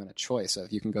people are given a choice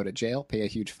of you can go to jail, pay a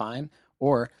huge fine,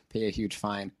 or pay a huge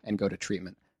fine and go to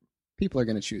treatment. People are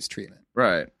going to choose treatment.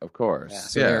 Right, of course. Yeah,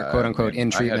 so they're quote unquote in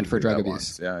treatment for drug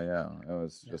abuse. Yeah. It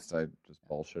was just, I just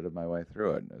bullshitted my way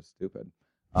through it. It was stupid.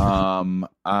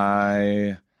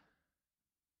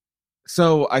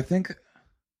 So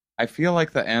I feel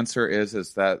like the answer is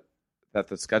that the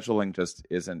scheduling just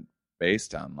isn't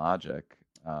based on logic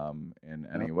in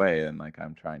any way. And like,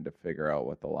 I'm trying to figure out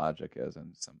what the logic is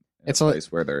in a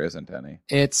place where there isn't any.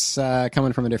 It's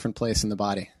coming from a different place in the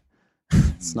body.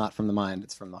 It's not from the mind,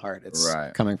 it's from the heart. It's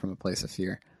coming from a place of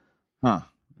fear. Huh.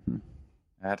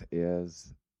 That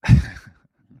is...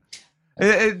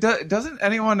 Doesn't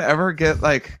anyone ever get,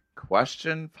 like,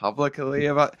 questioned publicly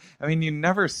about... I mean, you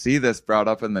never see this brought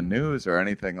up in the news or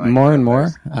anything like that. More and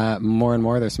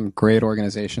more. There's some great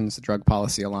organizations, the Drug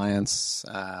Policy Alliance,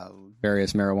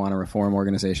 various marijuana reform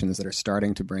organizations that are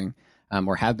starting to bring,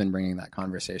 or have been bringing that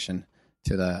conversation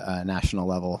to the national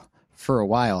level for a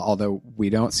while, although we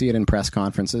don't see it in press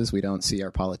conferences. We don't see our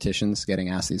politicians getting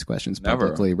asked these questions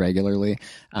publicly regularly.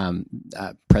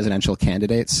 Presidential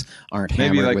candidates aren't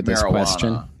hammered with this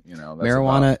question.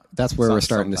 Marijuana, that's where we're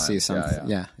starting to see something.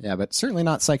 Yeah, but certainly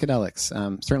not psychedelics.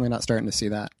 Certainly not starting to see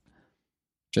that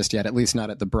just yet, at least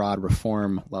not at the broad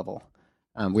reform level.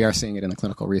 We are seeing it in the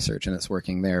clinical research, and it's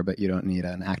working there, but you don't need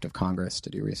an act of Congress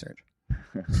to do research.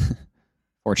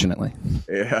 Fortunately.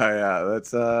 Yeah,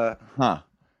 that's,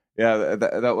 Yeah,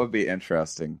 that would be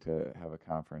interesting to have a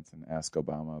conference and ask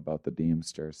Obama about the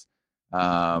Deemsters.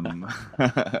 I'm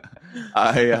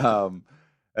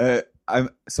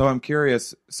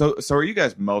curious. So are you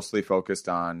guys mostly focused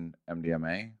on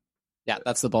MDMA? Yeah,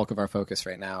 that's the bulk of our focus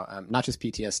right now. Not just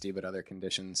PTSD, but other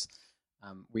conditions.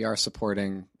 We are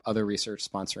supporting other research,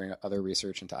 sponsoring other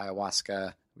research into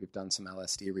ayahuasca. We've done some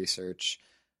LSD research.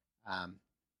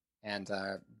 And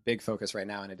big focus right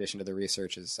now, in addition to the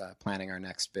research, is planning our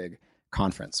next big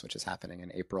conference, which is happening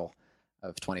in April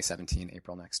of 2017,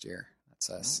 April next year.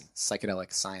 That's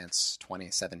Psychedelic Science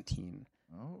 2017,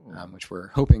 which we're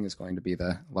hoping is going to be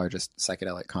the largest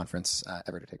psychedelic conference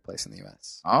ever to take place in the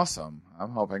U.S. Awesome.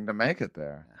 I'm hoping to make it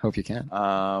there. I hope you can.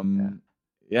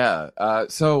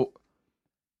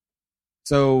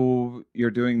 So you're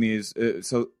doing these.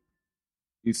 So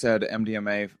you said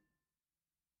MDMA.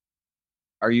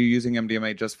 Are you using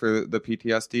MDMA just for the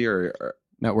PTSD, or?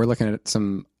 No, we're looking at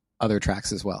some other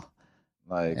tracks as well.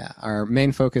 Our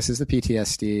main focus is the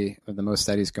PTSD, with the most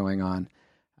studies going on.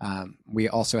 We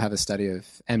also have a study of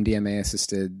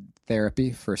MDMA-assisted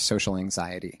therapy for social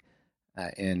anxiety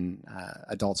in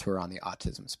adults who are on the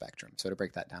autism spectrum. So to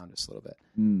break that down just a little bit,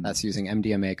 that's using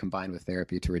MDMA combined with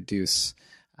therapy to reduce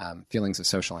feelings of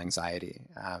social anxiety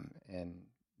in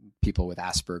people with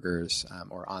Asperger's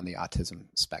or on the autism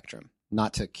spectrum.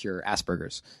 Not to cure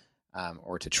Asperger's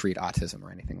or to treat autism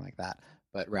or anything like that,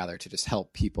 but rather to just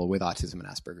help people with autism and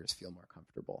Asperger's feel more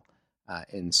comfortable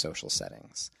in social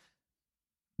settings.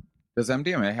 Does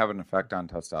MDMA have an effect on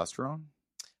testosterone?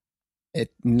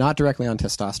 Not directly on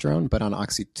testosterone, but on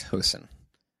oxytocin,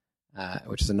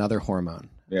 which is another hormone.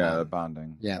 Yeah, the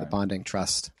bonding. Yeah, right. The bonding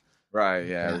trust. Right,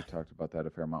 yeah, we talked about that a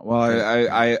fair amount. Well,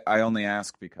 I only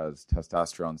ask because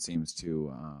testosterone seems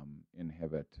to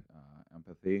inhibit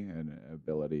empathy and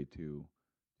ability to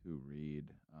read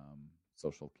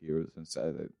social cues.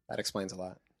 Instead, that explains a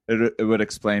lot. It would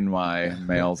explain why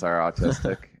males are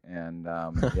autistic, and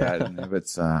it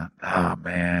inhibits. Oh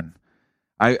man,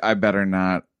 I better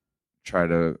not try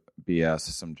to BS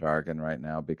some jargon right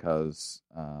now because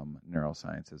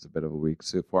neuroscience is a bit of a weak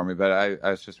suit for me. But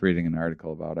I was just reading an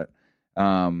article about it,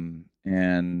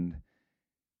 and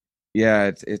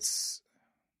yeah, it's.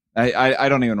 I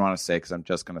don't even want to say because I'm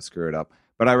just going to screw it up.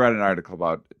 But I read an article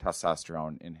about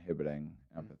testosterone inhibiting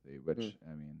empathy, which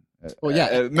I mean,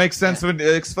 it makes sense when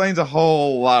it explains a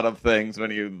whole lot of things when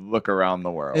you look around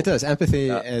the world. It does. Empathy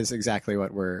is exactly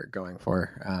what we're going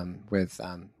for with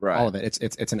all of it.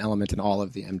 It's an element in all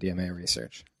of the MDMA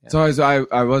research. Yeah. So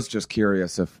I was just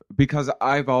curious because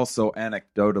I've also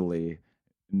anecdotally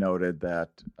noted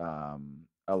that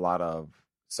a lot of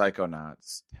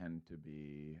psychonauts tend to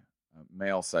be.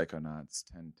 Male psychonauts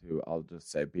tend to, I'll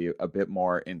just say, be a bit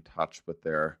more in touch with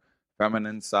their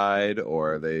feminine side,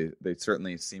 or they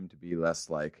certainly seem to be less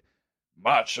like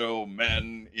macho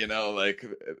men, like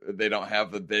they don't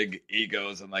have the big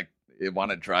egos and like they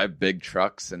want to drive big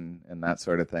trucks and that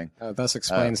sort of thing. Thus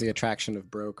explains the attraction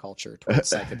of bro culture towards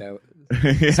psychedelic.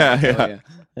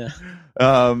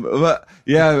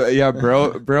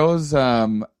 Bros.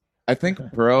 I think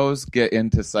bros get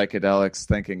into psychedelics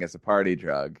thinking it's a party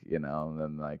drug, and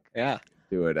then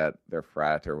do it at their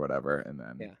frat or whatever, and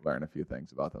then learn a few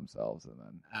things about themselves, and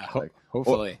then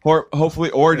hopefully,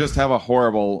 or just have a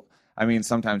horrible. I mean,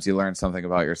 sometimes you learn something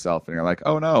about yourself, and you're like,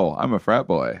 "Oh no, I'm a frat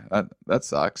boy. That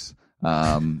sucks,"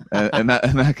 and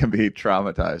that can be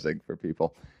traumatizing for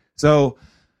people. So,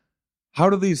 how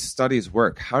do these studies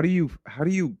work? How do you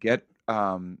get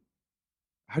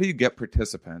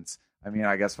participants? I mean,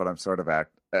 I guess what I'm sort of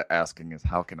asking is,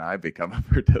 how can I become a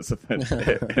participant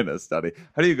in a study?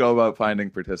 How do you go about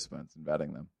finding participants and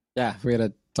vetting them? Yeah, if we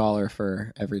had $1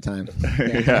 for every time.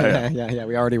 Yeah.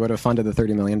 We already would have funded the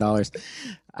 $30 million.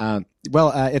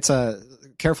 It's a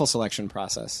careful selection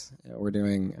process. We're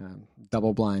doing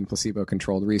double-blind,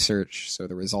 placebo-controlled research, so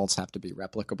the results have to be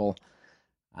replicable.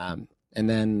 And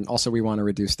then also we want to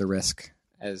reduce the risk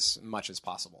as much as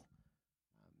possible.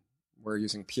 We're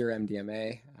using pure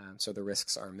MDMA, so the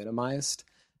risks are minimized,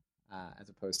 as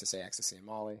opposed to, say, ecstasy and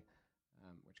Molly,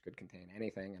 which could contain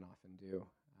anything and often do.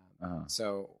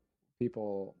 So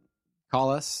people call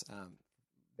us.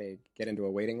 They get into a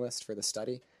waiting list for the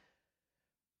study.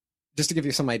 Just to give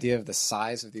you some idea of the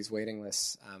size of these waiting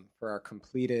lists, for our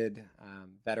completed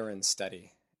veteran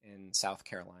study in South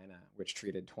Carolina, which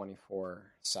treated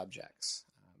 24 subjects,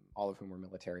 all of whom were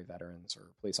military veterans or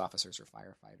police officers or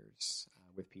firefighters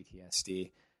with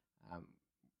PTSD.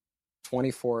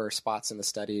 24 spots in the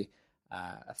study,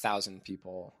 1,000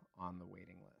 people on the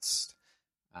waiting list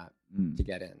to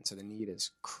get in. So the need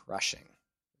is crushing.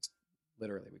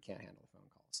 Literally, we can't handle the phone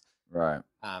calls. Right.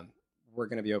 we're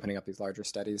going to be opening up these larger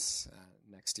studies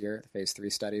next year, the phase 3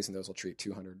 studies, and those will treat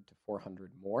 200 to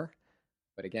 400 more.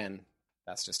 But again,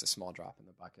 that's just a small drop in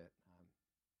the bucket.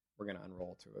 We're going to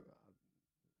enroll to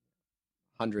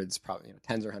hundreds, probably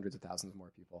tens or hundreds of thousands of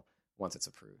more people once it's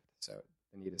approved. So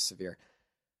the need is severe.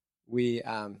 We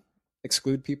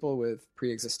exclude people with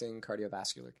pre-existing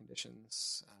cardiovascular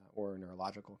conditions or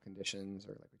neurological conditions,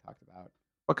 or like we talked about.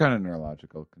 What kind of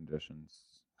neurological conditions?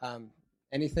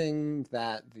 Anything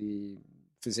that the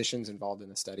physicians involved in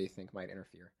the study think might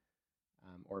interfere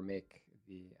or make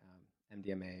the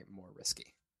MDMA more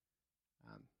risky.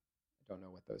 I don't know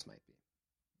what those might be.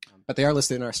 But they are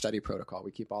listed in our study protocol.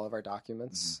 We keep all of our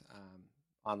documents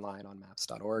online on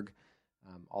maps.org,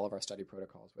 all of our study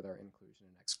protocols with our inclusion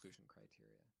and exclusion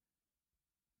criteria.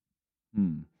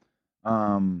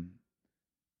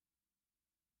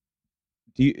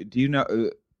 Do you know?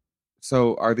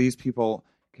 So are these people?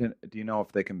 Do you know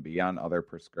if they can be on other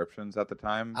prescriptions at the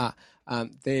time?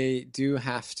 They do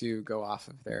have to go off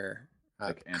of their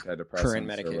like antidepressants current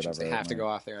medications. They have to go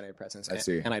off. off their antidepressants. I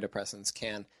see. Antidepressants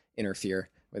can interfere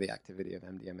with the activity of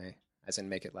MDMA, as in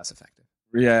make it less effective.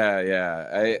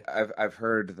 Yeah. I've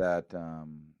heard that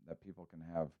that people can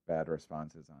have bad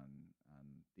responses on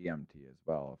DMT as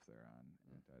well if they're on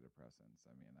antidepressants.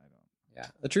 I mean, I don't. Yeah,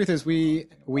 the truth is we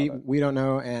don't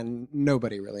know, and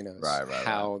nobody really knows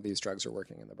how right. these drugs are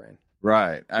working in the brain.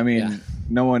 Right. I mean,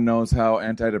 no one knows how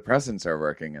antidepressants are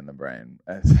working in the brain.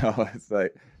 And so it's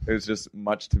like there's just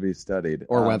much to be studied.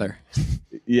 Or whether.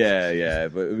 Yeah.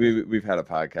 But we've had a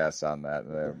podcast on that.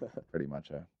 And they're pretty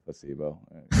much a placebo.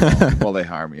 Well, they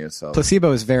harm you. So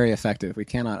placebo is very effective. We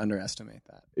cannot underestimate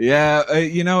that. Yeah.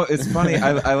 It's funny.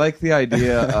 I like the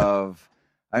idea of.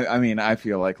 I mean, I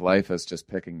feel like life is just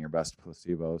picking your best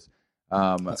placebos.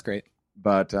 That's great.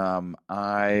 But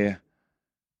I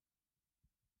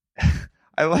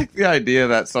like the idea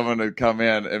that someone would come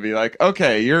in and be like,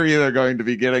 okay, you're either going to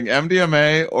be getting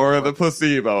MDMA or the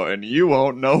placebo, and you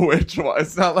won't know which one.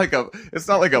 It's not like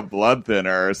a blood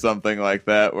thinner or something like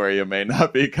that where you may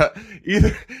not be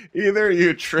either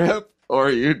you trip or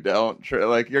you don't trip.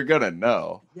 Like, you're going to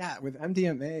know. Yeah, with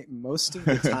MDMA, most of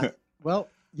the time, well,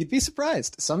 you'd be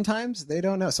surprised. Sometimes they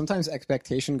don't know. Sometimes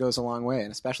expectation goes a long way,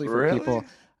 and especially for people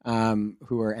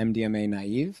who are MDMA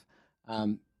naive,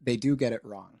 they do get it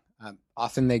wrong.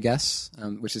 Often they guess,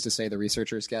 which is to say the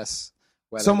researchers guess.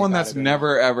 Someone that's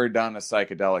never ever done a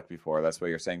psychedelic before. That's what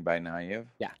you're saying by naive?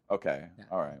 Yeah. Okay. Yeah.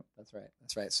 All right. That's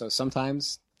right. So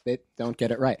sometimes they don't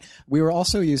get it right. We were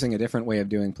also using a different way of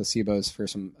doing placebos for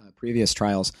some previous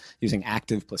trials, using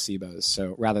active placebos.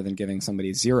 So rather than giving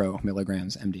somebody 0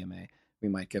 milligrams MDMA, we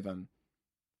might give them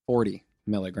 40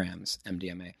 milligrams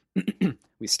MDMA.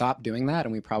 We stopped doing that,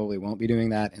 and we probably won't be doing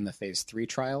that in the phase 3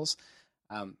 trials.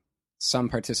 Some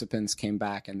participants came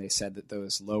back and they said that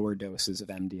those lower doses of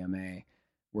MDMA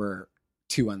were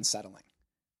too unsettling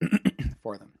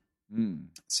for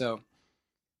them. So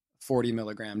 40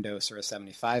 milligram dose or a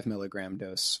 75 milligram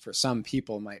dose for some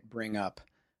people might bring up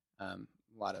a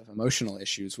lot of emotional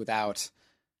issues without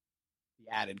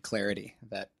the added clarity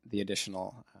that the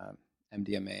additional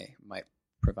MDMA might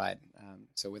provide.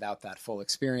 So without that full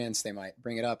experience, they might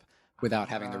bring it up without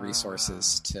having the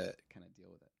resources to kind of deal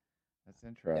with it. That's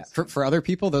interesting. Yeah. For other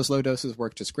people, those low doses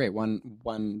work just great.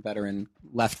 One veteran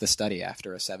left the study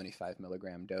after a 75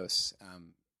 milligram dose,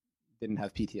 didn't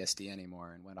have PTSD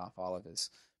anymore, and went off all of his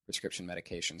prescription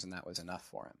medications, and that was enough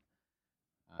for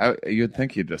him. You'd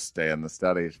think you'd just stay in the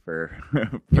study for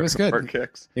it was good. For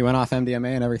kicks. He went off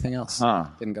MDMA and everything else.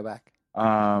 Didn't go back.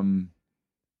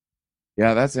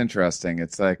 Yeah, that's interesting.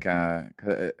 It's like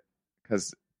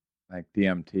because like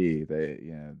DMT,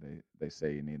 they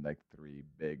say you need like 3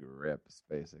 big rips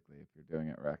basically if you're doing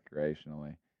it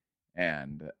recreationally,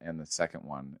 and the second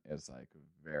one is like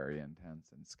very intense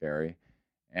and scary,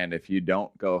 and if you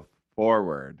don't go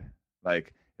forward,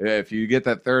 like if you get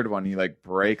that third one, you like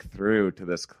break through to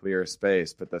this clear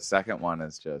space, but the second one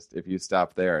is just, if you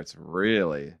stop there, it's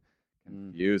really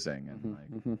confusing and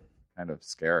like kind of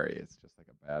scary. It's just like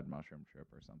a bad mushroom trip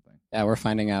or something. Yeah, we're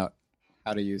finding out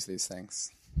how to use these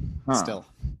things still.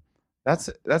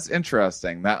 That's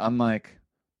interesting. That unlike,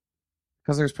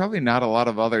 because there's probably not a lot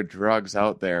of other drugs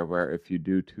out there where if you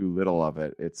do too little of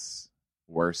it, it's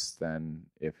worse than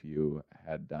if you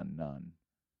had done none.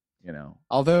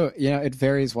 Although it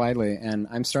varies widely, and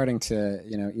I'm starting to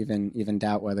even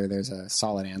doubt whether there's a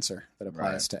solid answer that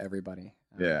applies to everybody.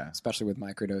 Especially with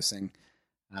microdosing,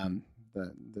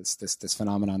 this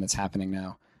phenomenon that's happening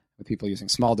now with people using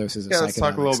small doses of psychedelics. Let's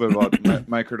talk a little bit about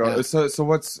microdose. So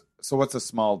what's a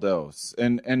small dose?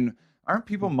 And aren't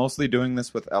people mostly doing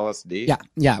this with LSD?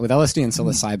 Yeah, with LSD and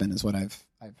psilocybin is what I've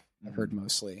I've heard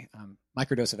mostly.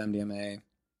 Microdose of MDMA,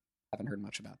 haven't heard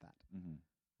much about that.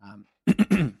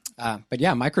 But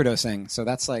yeah, microdosing. So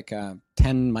that's like 10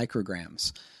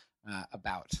 micrograms of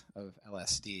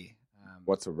LSD.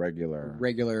 What's a regular?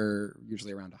 Regular,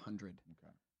 usually around 100.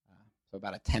 Okay. So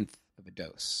about a tenth of a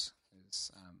dose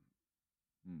is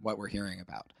what we're hearing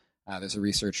about. There's a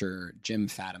researcher, Jim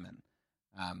Fadiman,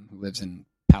 who lives in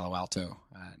Palo Alto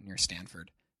near Stanford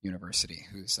University,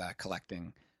 who's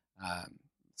collecting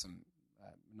some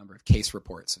number of case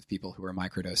reports of people who are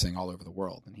microdosing all over the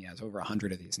world. And he has over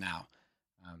 100 of these now.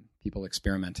 People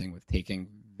experimenting with taking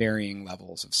varying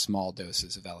levels of small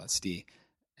doses of LSD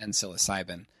and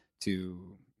psilocybin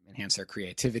to enhance their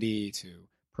creativity, to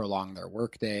prolong their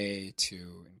workday,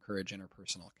 to encourage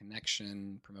interpersonal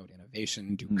connection, promote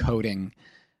innovation, do coding,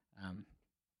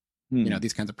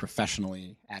 these kinds of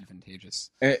professionally advantageous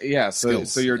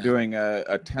skills. So you're doing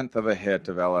a tenth of a hit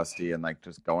of LSD and like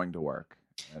just going to work.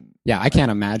 I can't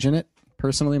imagine it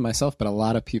personally myself, but a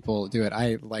lot of people do it.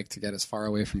 I like to get as far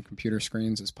away from computer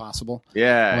screens as possible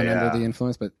when under the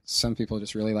influence, but some people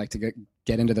just really like to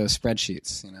get into those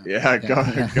spreadsheets.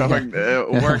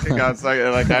 Working on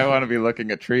something like I want to be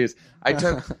looking at trees. I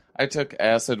took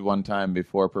acid one time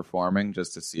before performing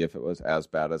just to see if it was as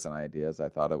bad as an idea as I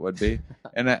thought it would be,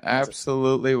 and it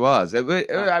absolutely was.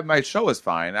 My show was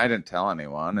fine. I didn't tell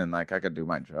anyone, and like I could do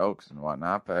my jokes and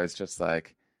whatnot, but it's just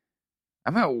like,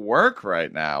 I'm at work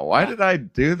right now. Why did I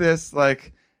do this?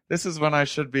 Like, this is when I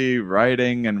should be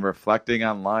writing and reflecting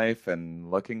on life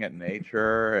and looking at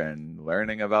nature and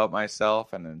learning about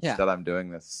myself. And instead I'm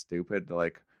doing this stupid,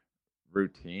 like,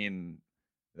 routine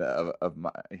of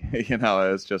my,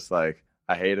 it's just like,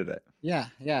 I hated it. Yeah.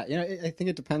 I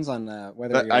think it depends on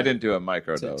whether I didn't do a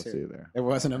microdose either. It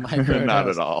wasn't a microdose. Not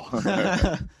at all.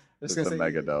 It's a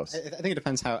megadose. I think it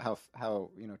depends how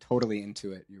totally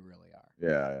into it you really are.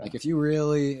 Yeah. Like if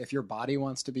your body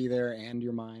wants to be there and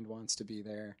your mind wants to be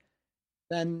there,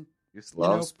 then you just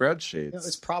love spreadsheets.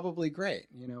 It's probably great.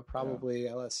 Probably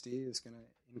LSD is going to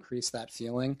increase that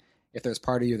feeling. If there's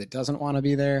part of you that doesn't want to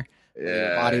be there, or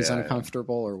your body's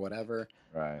uncomfortable or whatever,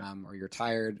 right? Or you're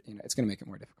tired, it's going to make it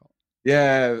more difficult.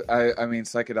 Yeah, I mean,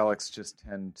 psychedelics just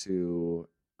tend to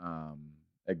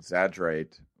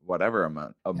exaggerate whatever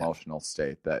emotional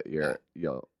state that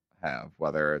you'll have,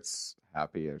 whether it's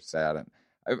happy or sad. And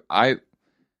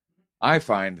I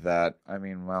find that,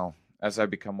 as I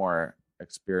become more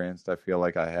experienced, I feel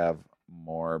like I have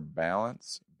more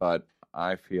balance, but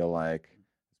I feel like,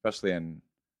 especially in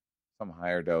some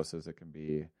higher doses, it can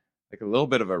be like a little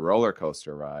bit of a roller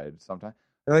coaster ride sometimes.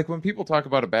 Like when people talk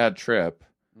about a bad trip,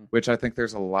 which I think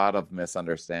there's a lot of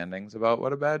misunderstandings about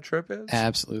what a bad trip is.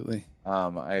 Absolutely.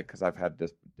 Because I've had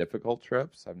difficult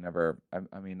trips. I've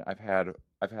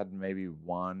had maybe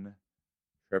one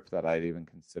trip that I'd even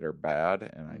consider bad,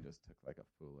 and I just took like a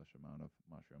foolish amount of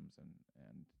mushrooms and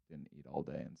didn't eat all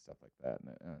day and stuff like that.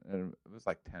 And it was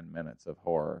like 10 minutes of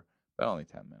horror, but only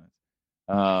 10 minutes.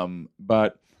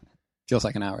 But feels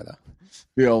like an hour though.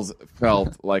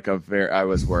 Felt like I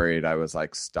was worried. I was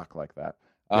like stuck like that.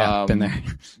 Yeah, been there.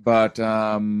 But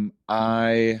when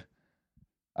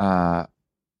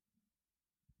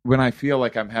I feel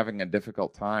like I'm having a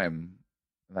difficult time,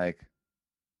 like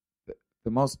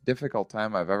the most difficult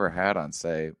time I've ever had on,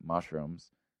 say,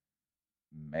 mushrooms,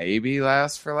 maybe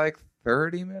lasts for like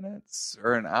 30 minutes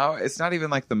or an hour. It's not even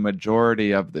like the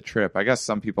majority of the trip. I guess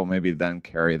some people maybe then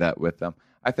carry that with them.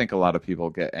 I think a lot of people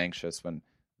get anxious when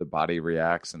the body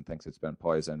reacts and thinks it's been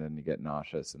poisoned, and you get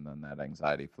nauseous, and then that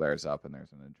anxiety flares up, and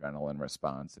there's an adrenaline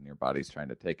response, and your body's trying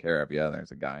to take care of you. There's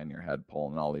a guy in your head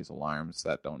pulling all these alarms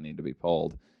that don't need to be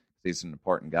pulled. He's an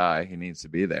important guy. He needs to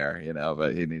be there,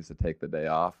 but he needs to take the day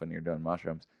off when you're doing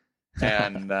mushrooms.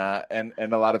 And and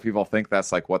a lot of people think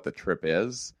that's like what the trip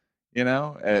is, in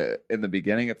the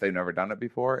beginning if they've never done it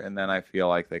before. And then I feel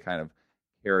like they kind of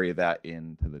carry that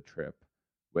into the trip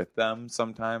with them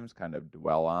sometimes, kind of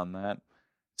dwell on that.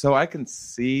 So I can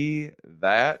see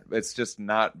that. It's just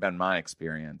not been my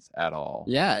experience at all.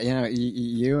 Yeah,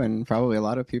 you and probably a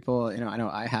lot of people, I know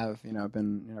I have,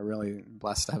 been really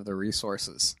blessed to have the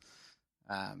resources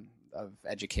of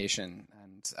education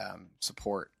and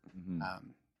support,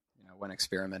 when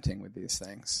experimenting with these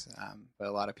things. But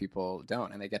a lot of people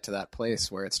don't, and they get to that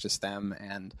place where it's just them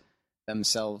and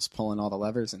themselves pulling all the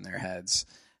levers in their heads,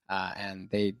 and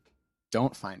they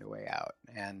don't find a way out,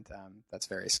 and that's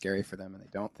very scary for them, and they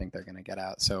don't think they're going to get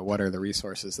out. So what are the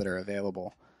resources that are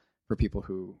available for people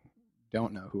who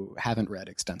don't know, who haven't read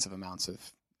extensive amounts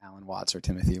of Alan Watts or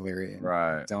Timothy Leary,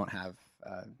 and don't have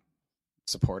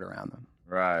support around them?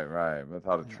 Right.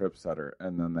 Without a trip setter,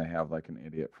 and then they have like an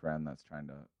idiot friend that's trying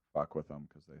to fuck with them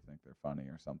because they think they're funny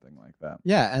or something like that.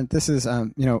 Yeah, and this is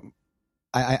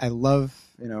I love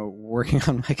working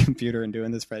on my computer and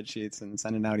doing the spreadsheets and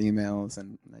sending out emails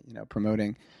and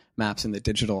promoting MAPS in the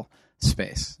digital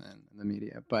space and the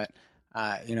media. But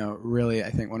really, I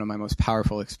think one of my most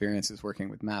powerful experiences working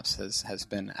with MAPS has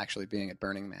been actually being at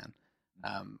Burning Man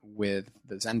with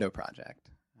the Zendo project,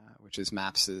 which is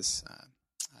MAPS's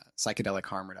psychedelic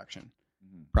harm reduction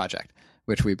project,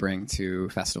 which we bring to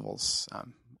festivals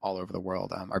all over the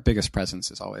world. Our biggest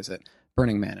presence is always at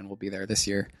Burning Man, and we'll be there this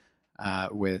year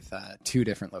with 2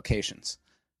 different locations,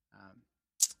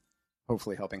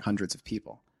 hopefully helping hundreds of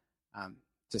people.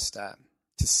 Just to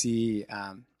see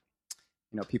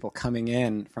people coming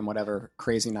in from whatever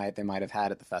crazy night they might have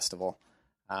had at the festival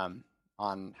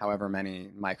on however many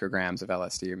micrograms of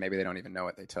LSD, or maybe they don't even know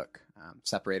what they took,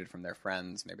 separated from their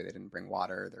friends, maybe they didn't bring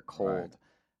water, they're cold,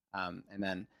 and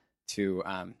then to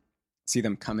see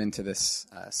them come into this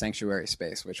sanctuary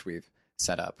space, which we've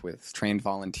set up with trained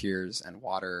volunteers and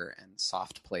water and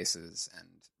soft places and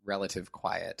relative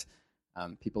quiet,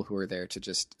 people who are there to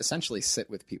just essentially sit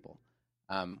with people,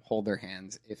 hold their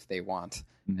hands if they want,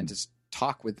 and just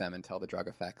talk with them until the drug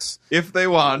effects. If they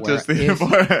want, just the if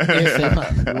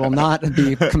they will not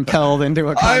be compelled into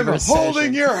a conversation. I'm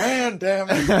holding your hand, damn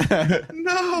it.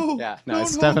 No. Yeah, no,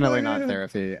 it's definitely not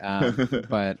therapy,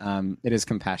 but it is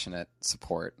compassionate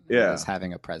support. Yeah. It is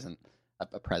having a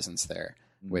presence there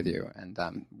with you,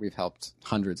 and we've helped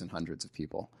hundreds and hundreds of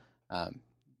people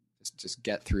just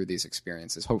get through these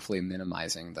experiences, hopefully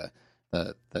minimizing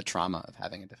the trauma of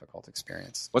having a difficult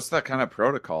experience. What's that kind of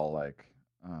protocol like?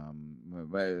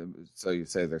 So you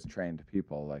say there's trained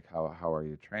people. Like how are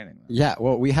you training them? Yeah,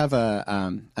 well, we have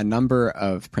a number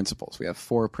of principles. We have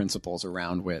 4 principles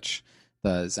around which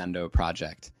the Zendo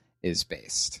project is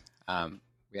based.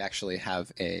 We actually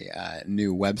have a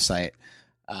new website,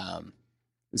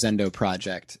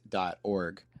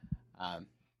 zendoproject.org,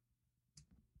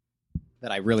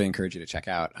 that I really encourage you to check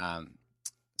out.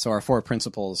 So our 4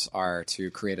 principles are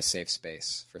to create a safe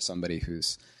space for somebody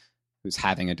who's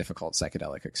having a difficult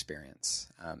psychedelic experience.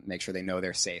 Make sure they know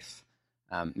they're safe.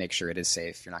 Make sure it is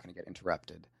safe. You're not going to get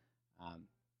interrupted.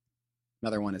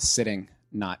 Another one is sitting,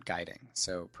 not guiding.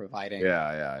 So providing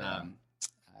a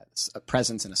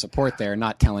presence and a support there,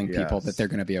 not telling people that they're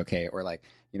going to be okay, or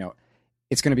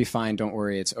it's going to be fine. Don't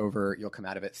worry. It's over. You'll come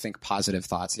out of it. Think positive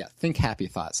thoughts. Yeah. Think happy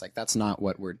thoughts. Like, that's not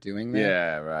what we're doing there.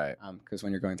 Yeah. Right. Because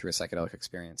when you're going through a psychedelic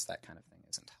experience, that kind of thing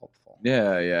isn't helpful.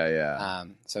 Yeah.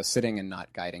 So sitting and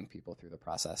not guiding people through the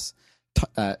process.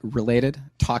 Related,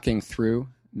 talking through,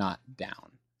 not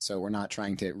down. So we're not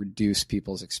trying to reduce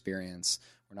people's experience.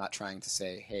 We're not trying to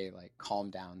say, hey, calm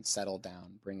down, settle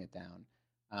down, bring it down.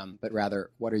 But rather,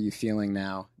 what are you feeling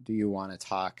now? Do you want to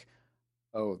talk?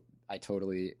 Oh, I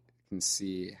totally can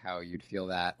see how you'd feel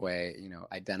that way,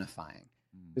 identifying.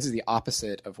 This is the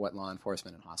opposite of what law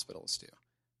enforcement and hospitals do.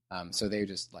 So they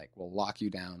just will lock you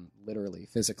down literally,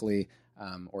 physically,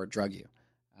 or drug you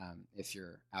if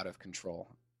you're out of control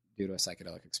due to a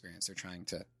psychedelic experience. They're trying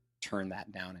to turn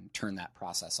that down and turn that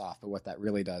process off. But what that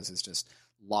really does is just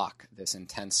lock this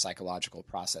intense psychological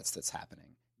process that's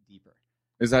happening deeper.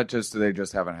 Is that just they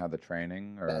just haven't had the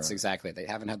training? Or? That's exactly it. They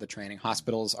haven't had the training.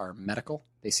 Hospitals are medical.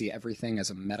 They see everything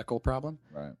as a medical problem.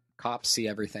 Right. Cops see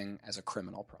everything as a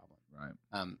criminal problem. Right.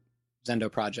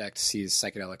 Zendo Project sees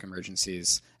psychedelic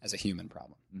emergencies as a human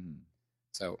problem. Mm-hmm.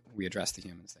 So we address the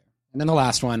humans there. And then the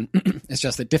last one is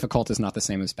just that difficult is not the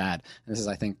same as bad. And this is,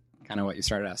 I think, kind of what you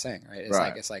started out saying,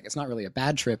 right? It's not really a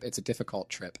bad trip. It's a difficult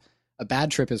trip. A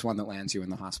bad trip is one that lands you in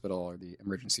the hospital or the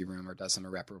emergency room or does some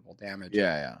irreparable damage.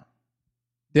 Yeah.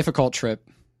 Difficult trip,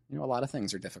 a lot of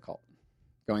things are difficult.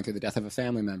 Going through the death of a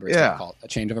family member is difficult. A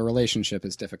change of a relationship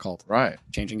is difficult. Right.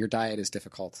 Changing your diet is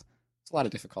difficult. It's a lot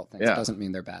of difficult things. Yeah. It doesn't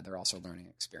mean they're bad. They're also learning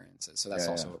experiences. So that's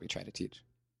also what we try to teach.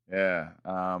 Yeah.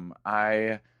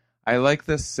 I like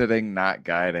this sitting, not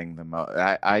guiding the most.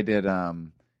 I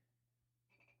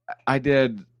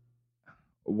did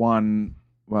one.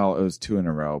 Well, it was 2 in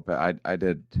a row, but I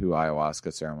did 2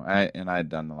 ayahuasca ceremonies, and I had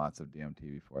done lots of DMT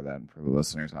before that. And for the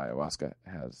listeners, ayahuasca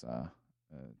has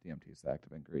DMT is the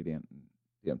active ingredient, and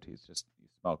DMT is just you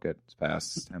smoke it. It's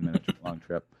fast, it's 10 minutes long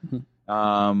trip.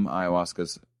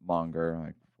 Ayahuasca's longer,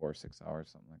 like 4 or 6 hours,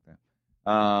 something like that.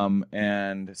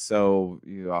 And so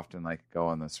you often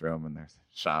go in this room, and there's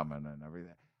a shaman and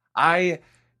everything. I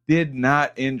did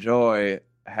not enjoy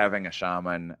having a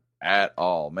shaman at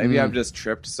all. Maybe I've just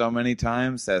tripped so many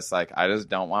times that's I just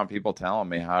don't want people telling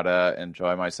me how to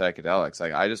enjoy my psychedelics.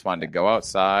 I just wanted to go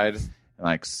outside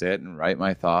and sit and write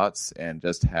my thoughts and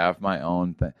just have my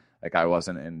own thing. I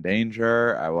wasn't in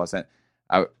danger.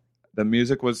 The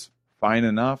music was fine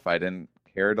enough. I didn't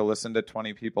care to listen to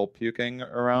 20 people puking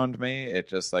around me. It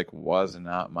just like was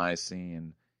not my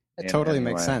scene. It totally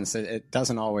makes sense. It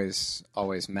doesn't always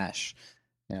mesh.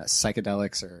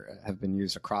 Psychedelics have been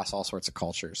used across all sorts of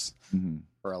cultures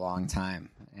for a long time.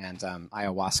 And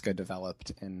ayahuasca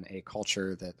developed in a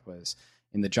culture that was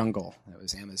in the jungle, that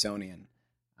was Amazonian,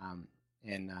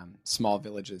 in small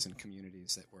villages and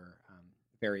communities that were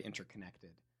very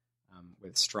interconnected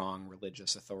with strong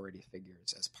religious authority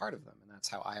figures as part of them. And that's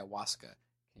how ayahuasca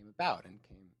came about and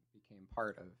became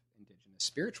part of indigenous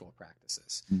spiritual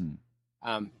practices.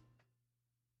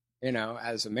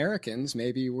 As Americans,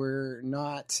 maybe we're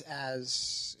not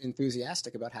as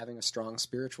enthusiastic about having a strong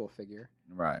spiritual figure,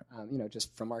 right?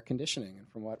 Just from our conditioning and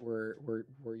from what we're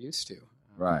used to,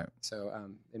 right? So, I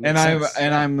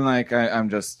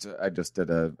just did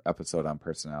a episode on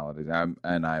personalities.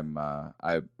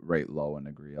 I rate low in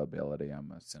agreeability.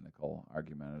 I'm a cynical,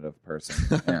 argumentative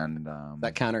person, and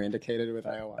that counterindicated with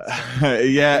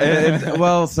ayahuasca. Yeah,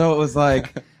 well, so it was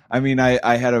like,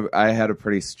 I had a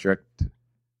pretty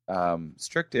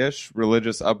strict-ish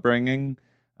religious upbringing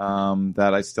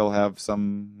that I still have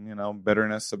some,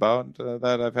 bitterness about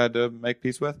that I've had to make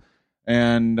peace with,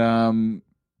 and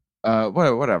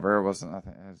whatever. It wasn't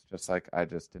nothing. It was just like I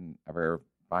just didn't ever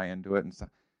buy into it and stuff.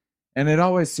 And it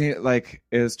always seemed like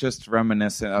it was just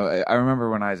reminiscent. I remember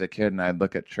when I was a kid and I'd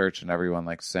look at church and everyone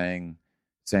like saying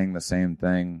the same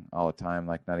thing all the time,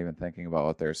 like not even thinking about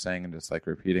what they're saying and just like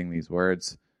repeating these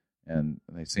words, and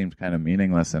they seemed kind of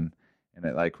meaningless and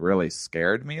it like really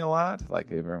scared me a lot.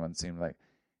 Like everyone seemed like,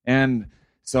 and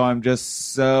so I'm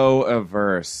just so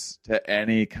averse to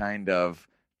any kind of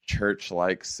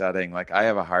church-like setting. Like I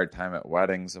have a hard time at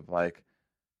weddings of like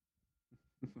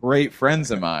great friends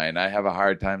of mine. I have a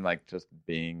hard time like just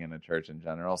being in a church in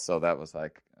general. So that was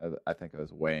like, I think it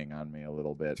was weighing on me a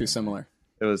little bit. Too similar.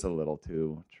 It was a little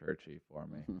too churchy for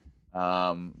me.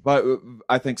 But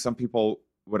I think some people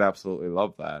would absolutely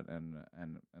love that, and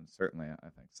certainly I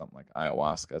think something like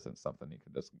ayahuasca isn't something you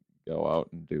can just go out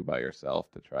and do by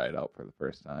yourself to try it out for the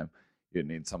first time. You'd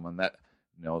need someone that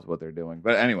knows what they're doing.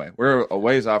 But anyway, we're a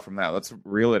ways off from that. Let's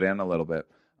reel it in a little bit.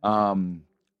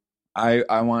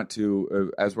 I want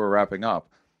to, as we're wrapping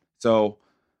up, so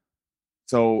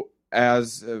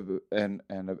as and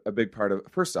a big part of,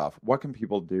 first off, what can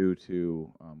people do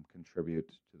to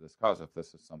contribute to this cause if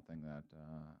this is something that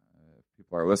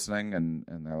people are listening and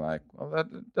they're like, well, that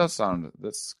does sound,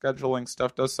 this scheduling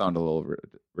stuff does sound a little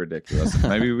ridiculous.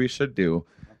 Maybe we should do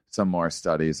some more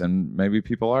studies, and maybe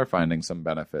people are finding some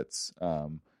benefits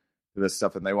to this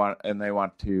stuff, and they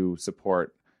want to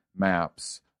support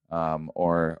MAPS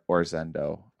or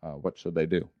Zendo. What should they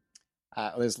do?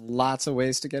 There's lots of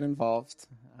ways to get involved.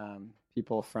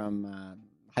 People from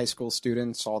high school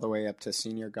students all the way up to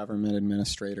senior government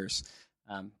administrators.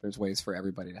 There's ways for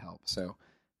everybody to help. So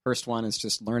first one is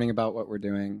just learning about what we're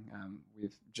doing.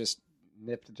 We've just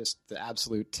nipped just the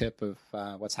absolute tip of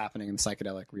what's happening in the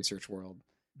psychedelic research world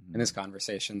in this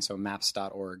conversation. So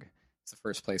maps.org is the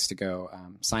first place to go.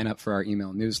 Sign up for our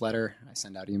email newsletter. I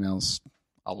send out emails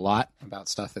a lot about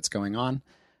stuff that's going on.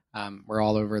 We're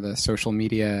all over the social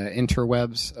media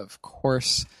interwebs, of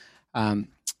course. We're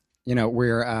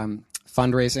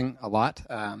fundraising a lot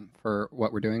for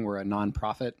what we're doing. We're a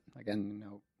nonprofit. Again,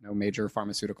 no major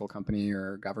pharmaceutical company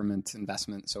or government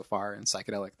investment so far in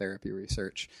psychedelic therapy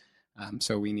research.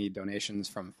 So we need donations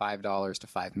from $5 to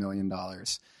 $5 million.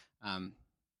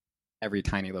 Every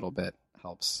tiny little bit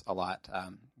helps a lot.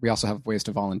 We also have ways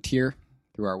to volunteer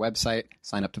through our website.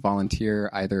 Sign up to volunteer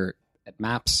either at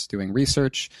MAPS, doing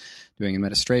research, doing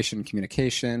administration,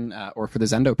 communication, or for the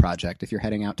Zendo Project. If you're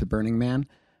heading out to Burning Man,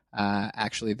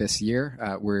 actually this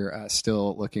year, we're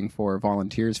still looking for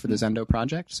volunteers for the Zendo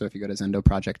Project. So if you go to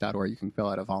zendoproject.org, you can fill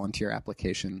out a volunteer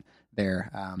application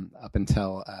there up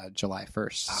until July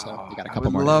 1st. So you got a couple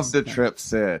more. I would love to trip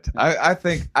sit. I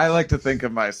think I like to think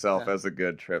of myself as a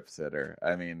good trip sitter.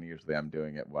 I mean, usually I'm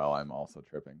doing it while I'm also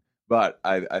tripping, but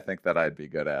I think that I'd be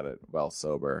good at it while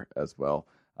sober as well.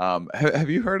 Have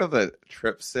you heard of the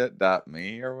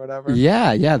tripsit.me or whatever?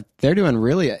 Yeah. They're doing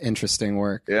really interesting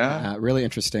work. Yeah. Really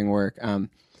interesting work. I've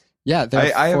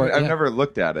never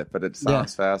looked at it, but it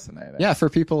sounds fascinating. Yeah, for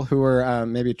people who are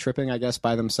maybe tripping, I guess,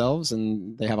 by themselves,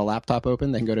 and they have a laptop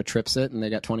open, they can go to TripSit, and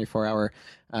they get 24-hour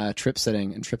trip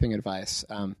sitting and tripping advice.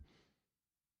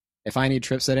 If I need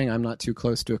trip sitting, I'm not too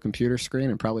close to a computer screen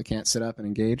and probably can't sit up and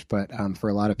engage, but for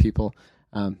a lot of people,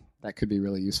 that could be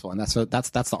really useful. And that's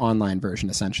the online version,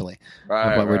 essentially,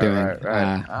 of what we're doing with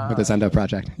the Zendo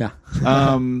Project. Yeah.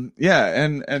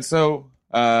 And so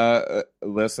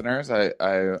listeners,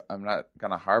 I'm not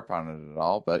going to harp on it at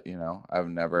all, but I've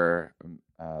never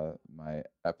My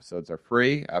episodes are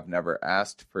free. I've never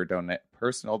asked for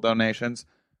personal donations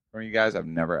from you guys. I've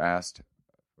never asked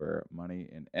for money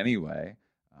in any way.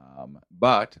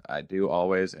 But I do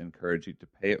always encourage you to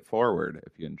pay it forward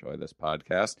if you enjoy this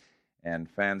podcast. And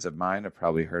fans of mine have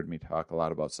probably heard me talk a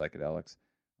lot about psychedelics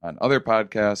on other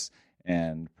podcasts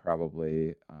and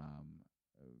probably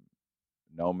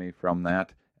know me from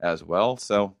that as well.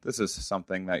 So this is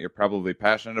something that you're probably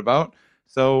passionate about.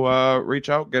 So reach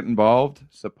out, get involved,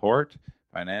 support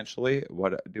financially,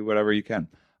 do whatever you can.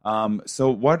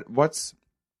 If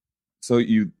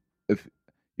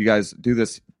you guys do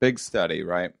this big study,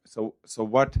 right? So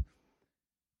what?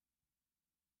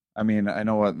 I mean, I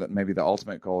know what maybe the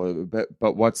ultimate goal is,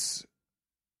 but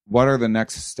what are the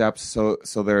next steps? So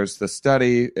there's the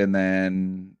study, and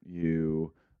then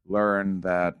you learn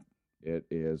that it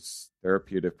is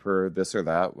therapeutic for this or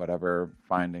that, whatever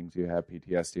findings you have,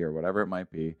 PTSD or whatever it might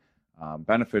be,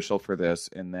 beneficial for this,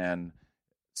 and then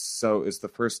so is the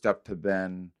first step to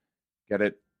then get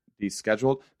it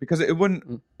descheduled, because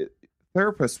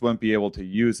therapists wouldn't be able to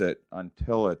use it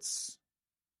until it's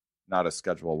not a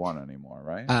Schedule 1 anymore,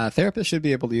 right? Therapists should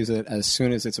be able to use it as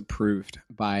soon as it's approved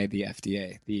by the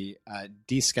FDA. The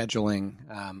descheduling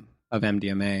of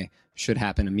MDMA should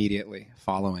happen immediately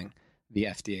following the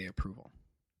FDA approval.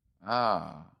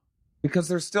 Because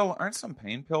there still aren't some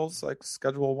pain pills like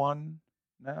Schedule 1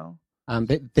 now?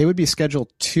 They would be Schedule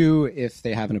 2 if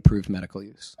they have an approved medical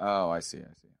use. Oh, I see.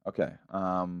 Okay.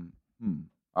 All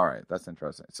right, that's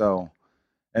interesting. So,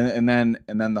 and then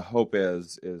the hope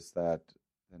is that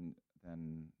then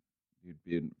you'd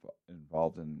be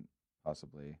involved in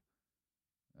possibly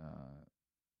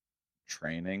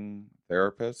training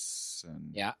therapists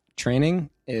and training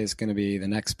is going to be the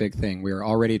next big thing. We are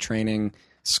already training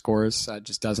scores,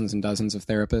 just dozens and dozens of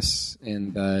therapists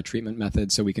in the treatment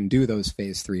method, so we can do those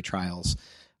phase 3 trials.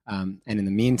 And in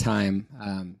the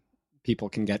meantime, people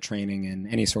can get training in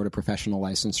any sort of professional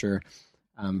licensure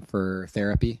for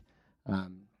therapy.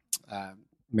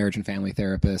 Marriage and family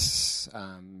therapists,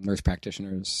 nurse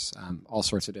practitioners, all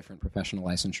sorts of different professional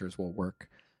licensures will work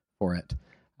for it.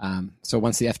 So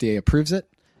once the FDA approves it,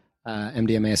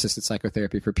 MDMA-assisted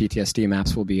psychotherapy for PTSD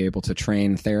MAPS will be able to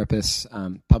train therapists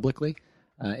publicly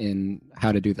in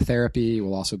how to do the therapy.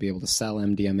 We'll also be able to sell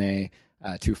MDMA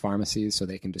to pharmacies so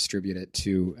they can distribute it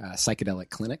to psychedelic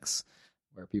clinics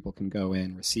where people can go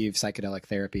in, receive psychedelic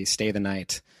therapy, stay the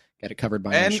night, get it covered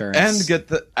by insurance. And get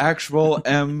the actual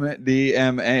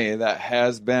MDMA that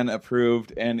has been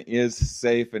approved and is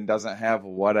safe and doesn't have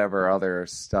whatever other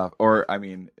stuff. Or, I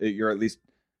mean, you're at least...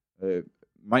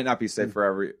 might not be safe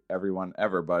for everyone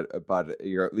ever, but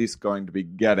you're at least going to be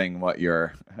getting what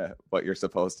you're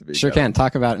supposed to be. Sure getting. Can.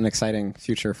 Talk about an exciting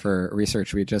future for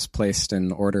research. We just placed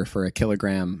an order for 1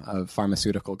 kilogram of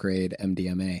pharmaceutical grade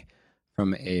MDMA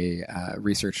from a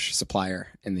research supplier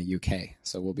in the UK.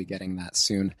 So we'll be getting that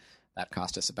soon. That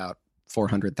cost us about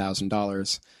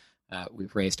 $400,000.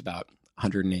 We've raised about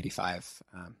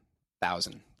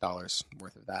 $185,000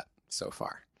 worth of that so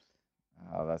far.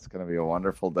 Oh, that's going to be a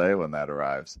wonderful day when that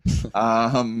arrives.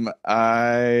 I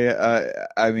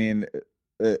mean,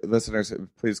 listeners,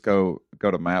 please go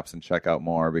to Maps and check out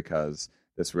more, because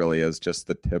this really is just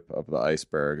the tip of the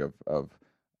iceberg of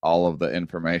all of the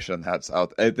information that's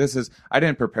out. I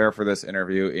didn't prepare for this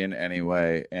interview in any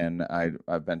way, and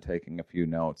I've been taking a few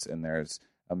notes, and there's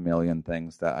a million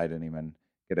things that I didn't even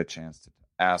get a chance to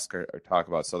ask or talk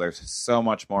about. So there's so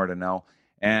much more to know.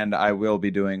 And I will be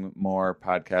doing more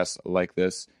podcasts like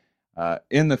this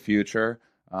in the future,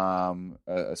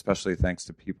 especially thanks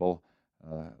to people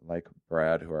like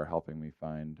Brad, who are helping me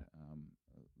find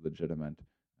legitimate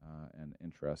and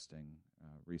interesting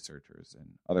researchers and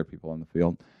other people in the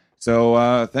field.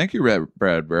 So thank you,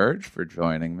 Brad Burge, for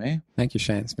joining me. Thank you,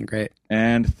 Shane. It's been great.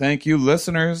 And thank you,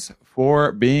 listeners,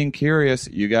 for being curious.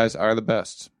 You guys are the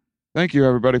best. Thank you,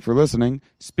 everybody, for listening.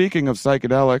 Speaking of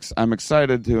psychedelics, I'm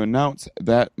excited to announce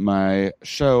that my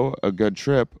show, A Good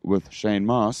Trip with Shane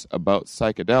Moss, about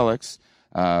psychedelics,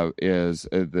 is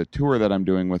the tour that I'm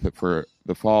doing with it for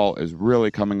the fall is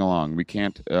really coming along. We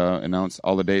can't announce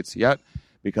all the dates yet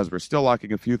because we're still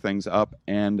locking a few things up,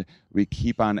 and we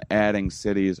keep on adding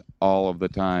cities all of the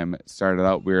time. It started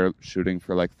out, we were shooting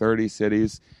for like 30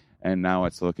 cities, and now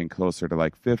it's looking closer to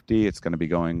like 50. It's going to be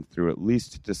going through at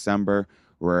least December.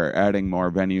 We're adding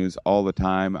more venues all the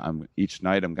time. Each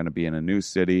night I'm going to be in a new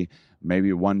city,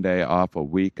 maybe one day off a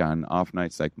week on off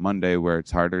nights like Monday where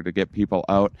it's harder to get people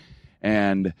out.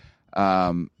 And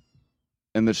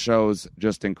the show's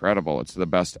just incredible. It's the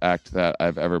best act that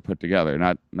I've ever put together.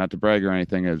 Not to brag or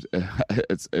anything.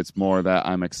 It's more that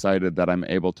I'm excited that I'm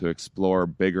able to explore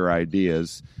bigger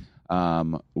ideas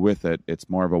with it. It's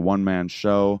more of a one-man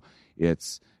show.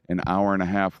 It's an hour and a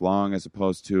half long as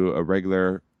opposed to a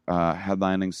regular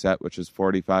headlining set, which is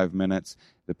 45 minutes.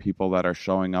 The people that are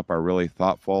showing up are really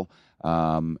thoughtful.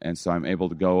 And so I'm able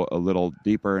to go a little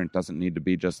deeper, and it doesn't need to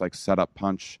be just like set up,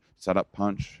 punch.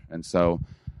 And so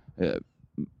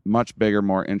much bigger,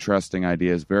 more interesting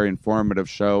ideas, very informative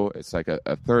show. It's like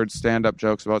a third stand-up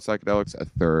jokes about psychedelics, a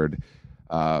third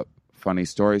funny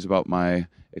stories about my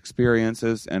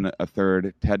experiences, and a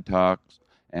third TED Talks,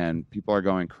 and people are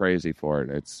going crazy for it.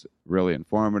 It's really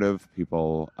informative.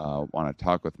 People want to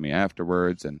talk with me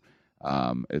afterwards, and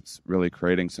it's really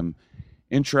creating some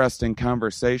interesting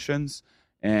conversations.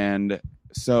 And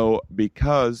so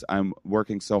because I'm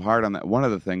working so hard on that, one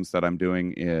of the things that I'm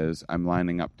doing is I'm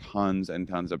lining up tons and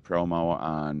tons of promo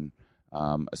on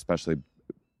especially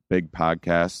big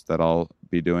podcasts that I'll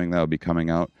be doing. That'll be coming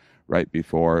out right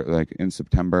before, like in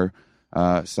September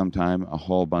sometime, a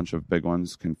whole bunch of big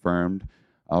ones confirmed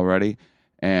already.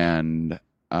 And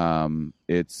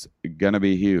it's going to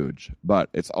be huge, but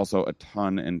it's also a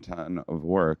ton of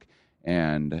work.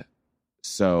 And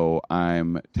so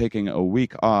I'm taking a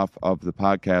week off of the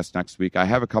podcast next week. I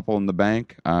have a couple in the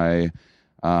bank. I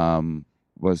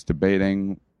was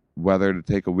debating whether to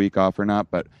take a week off or not,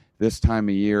 but this time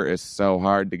of year is so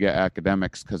hard to get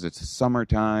academics because it's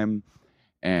summertime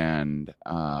and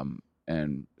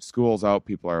school's out.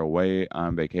 People are away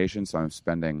on vacation, so I'm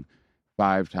spending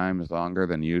 5 times longer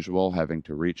than usual having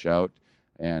to reach out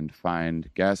and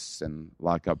find guests and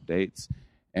lock up dates.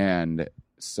 And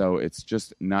so it's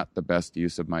just not the best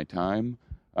use of my time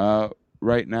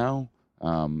right now.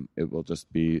 It will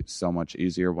just be so much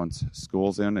easier once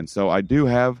school's in. And so I do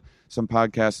have some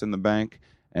podcasts in the bank,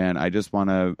 and I just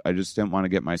didn't want to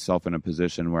get myself in a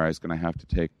position where I was going to have to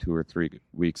take 2 or 3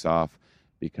 weeks off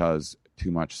because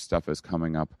too much stuff is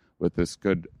coming up with this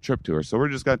good trip tour. So we're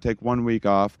just going to take 1 week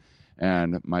off,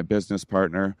 and my business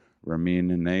partner, Ramin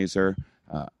Nazer,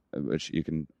 which you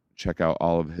can check out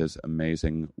all of his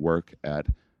amazing work at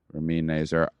Ramin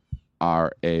Nazer,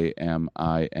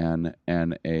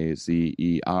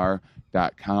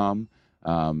 RAMINNAZER.com.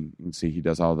 You can see he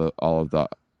does all of the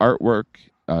artwork.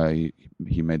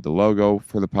 He made the logo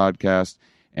for the podcast,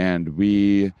 and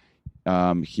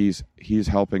he's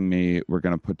helping me. We're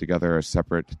going to put together a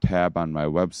separate tab on my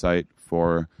website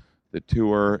for the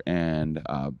tour and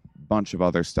a bunch of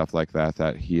other stuff like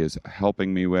that he is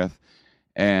helping me with.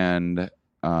 And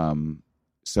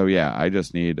so yeah, I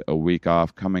just need a week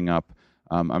off coming up.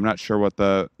 I'm not sure what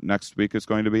the next week is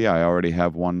going to be. I already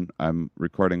have one. I'm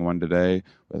recording one today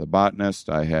with a botanist.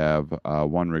 I have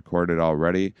one recorded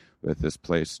already with this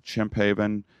place, Chimp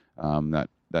Haven,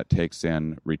 that takes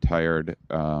in retired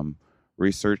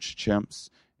research chimps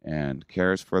and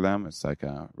cares for them. It's like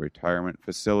a retirement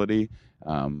facility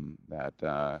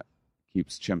that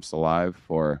keeps chimps alive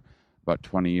for about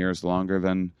 20 years longer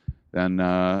than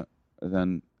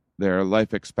their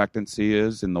life expectancy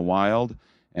is in the wild.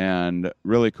 And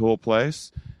really cool place.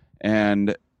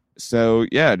 And so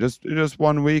yeah, just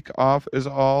 1 week off is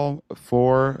all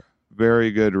for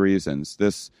very good reasons.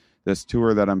 This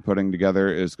tour that I'm putting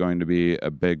together is going to be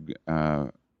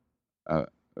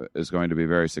is going to be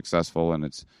very successful, and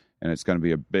it's going to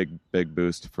be a big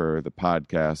boost for the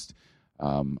podcast.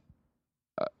 A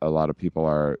lot of people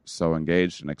are so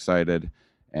engaged and excited,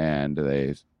 and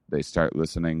they start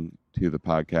listening to the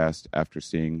podcast after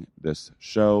seeing this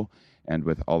show. And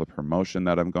with all the promotion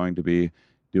that I'm going to be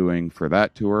doing for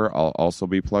that tour, I'll also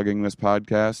be plugging this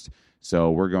podcast.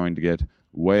 So we're going to get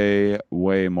way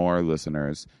more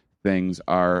listeners. Things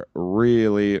are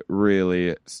really,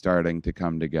 really starting to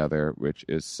come together, which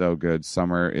is so good.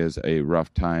 Summer is a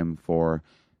rough time for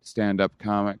stand-up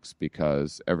comics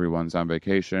because everyone's on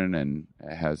vacation and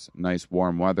has nice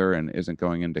warm weather and isn't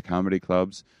going into comedy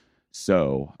clubs.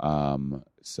 So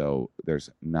there's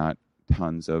not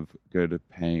tons of good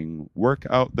paying work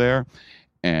out there,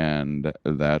 and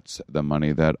that's the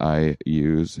money that I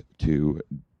use to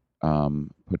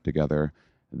put together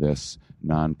this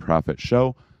nonprofit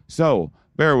show. So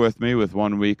bear with me with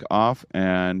 1 week off,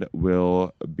 and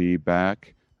we'll be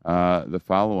back the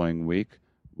following week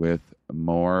with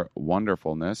more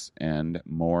wonderfulness and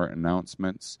more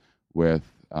announcements with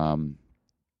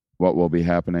what will be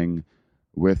happening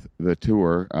with the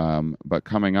tour. But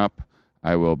coming up,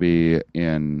 I will be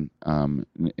in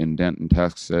Denton,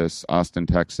 Texas, Austin,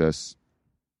 Texas,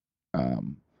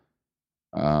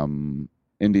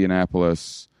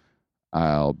 Indianapolis.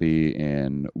 I'll be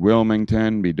in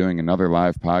Wilmington, be doing another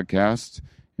live podcast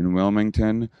in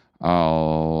Wilmington.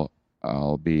 I'll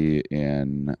be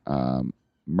in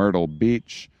Myrtle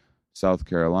Beach, South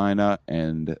Carolina,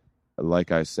 and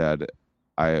like I said,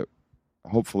 I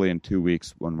hopefully in 2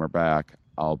 weeks when we're back,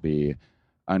 I'll be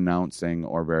announcing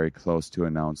or very close to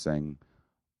announcing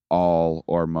all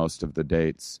or most of the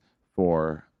dates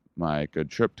for my Good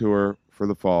Trip tour for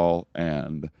the fall.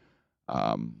 And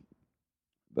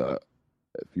if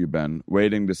you've been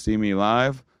waiting to see me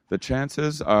live, the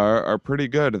chances are pretty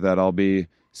good that I'll be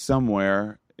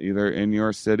somewhere either in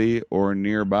your city or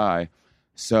nearby.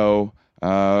 So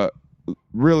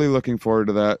really looking forward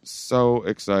to that. So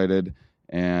excited.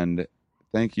 And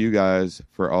thank you guys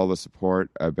for all the support.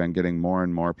 I've been getting more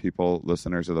and more people,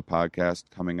 listeners of the podcast,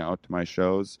 coming out to my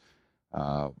shows,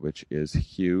 which is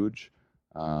huge.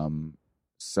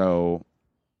 So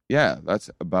yeah, that's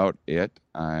about it.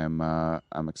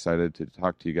 I'm excited to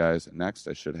talk to you guys next.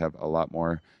 I should have a lot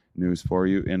more news for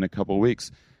you in a couple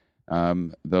weeks.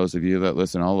 Those of you that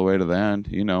listen all the way to the end,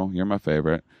 you know, you're my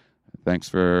favorite. Thanks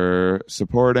for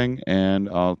supporting, and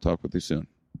I'll talk with you soon.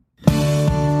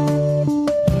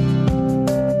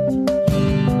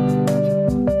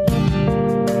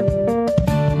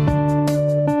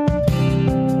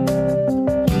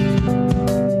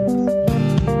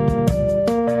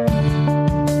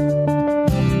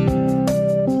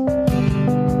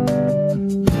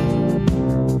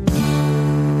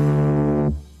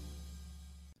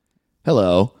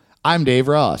 Hello, I'm Dave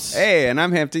Ross. Hey, and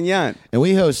I'm Hampton Yount. And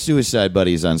we host Suicide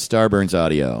Buddies on Starburns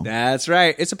Audio. That's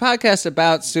right. It's a podcast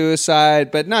about suicide,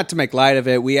 but not to make light of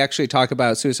it. We actually talk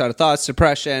about suicidal thoughts,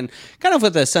 depression, kind of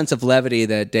with a sense of levity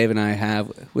that Dave and I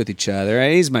have with each other.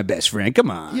 He's my best friend. Come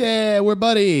on. Yeah, we're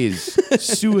buddies.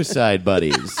 Suicide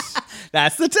Buddies.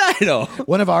 That's the title.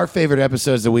 One of our favorite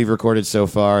episodes that we've recorded so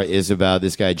far is about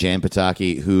this guy, Jan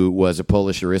Potocki, who was a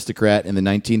Polish aristocrat in the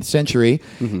 19th century.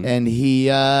 Mm-hmm. And he,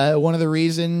 one of the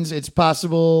reasons it's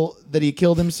possible that he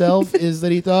killed himself is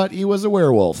that he thought he was a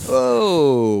werewolf.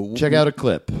 Oh. Check out a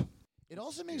clip. It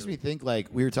also makes me think, like,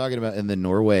 we were talking about in the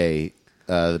Norway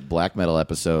black metal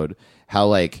episode, how,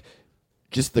 like,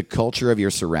 just the culture of your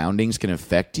surroundings can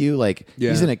affect you. Like,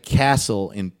 he's in a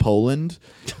castle in Poland.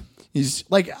 He's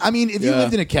like, I mean, if you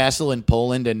lived in a castle in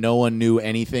Poland and no one knew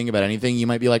anything about anything, you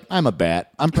might be like, I'm a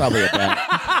bat. I'm probably a bat.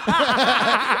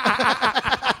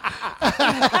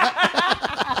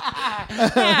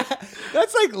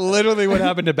 That's like literally what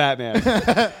happened to Batman.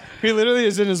 He literally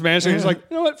is in his mansion. He's like,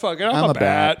 you know what? Fuck it. I'm a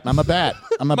bat. I'm a bat.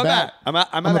 I'm a bat.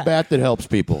 I'm a bat that helps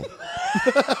people.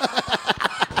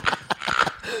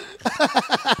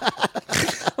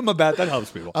 I'm a bat that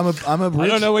helps people. I'm a rich, I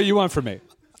don't know what you want from me.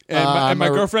 And my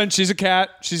girlfriend, she's a cat.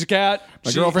 She's a cat.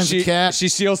 My girlfriend's a cat. She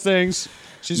steals things.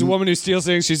 She's a woman who steals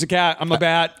things. She's a cat. I'm a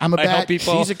bat. I'm a bat. I help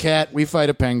people. She's a cat. We fight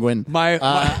a penguin. My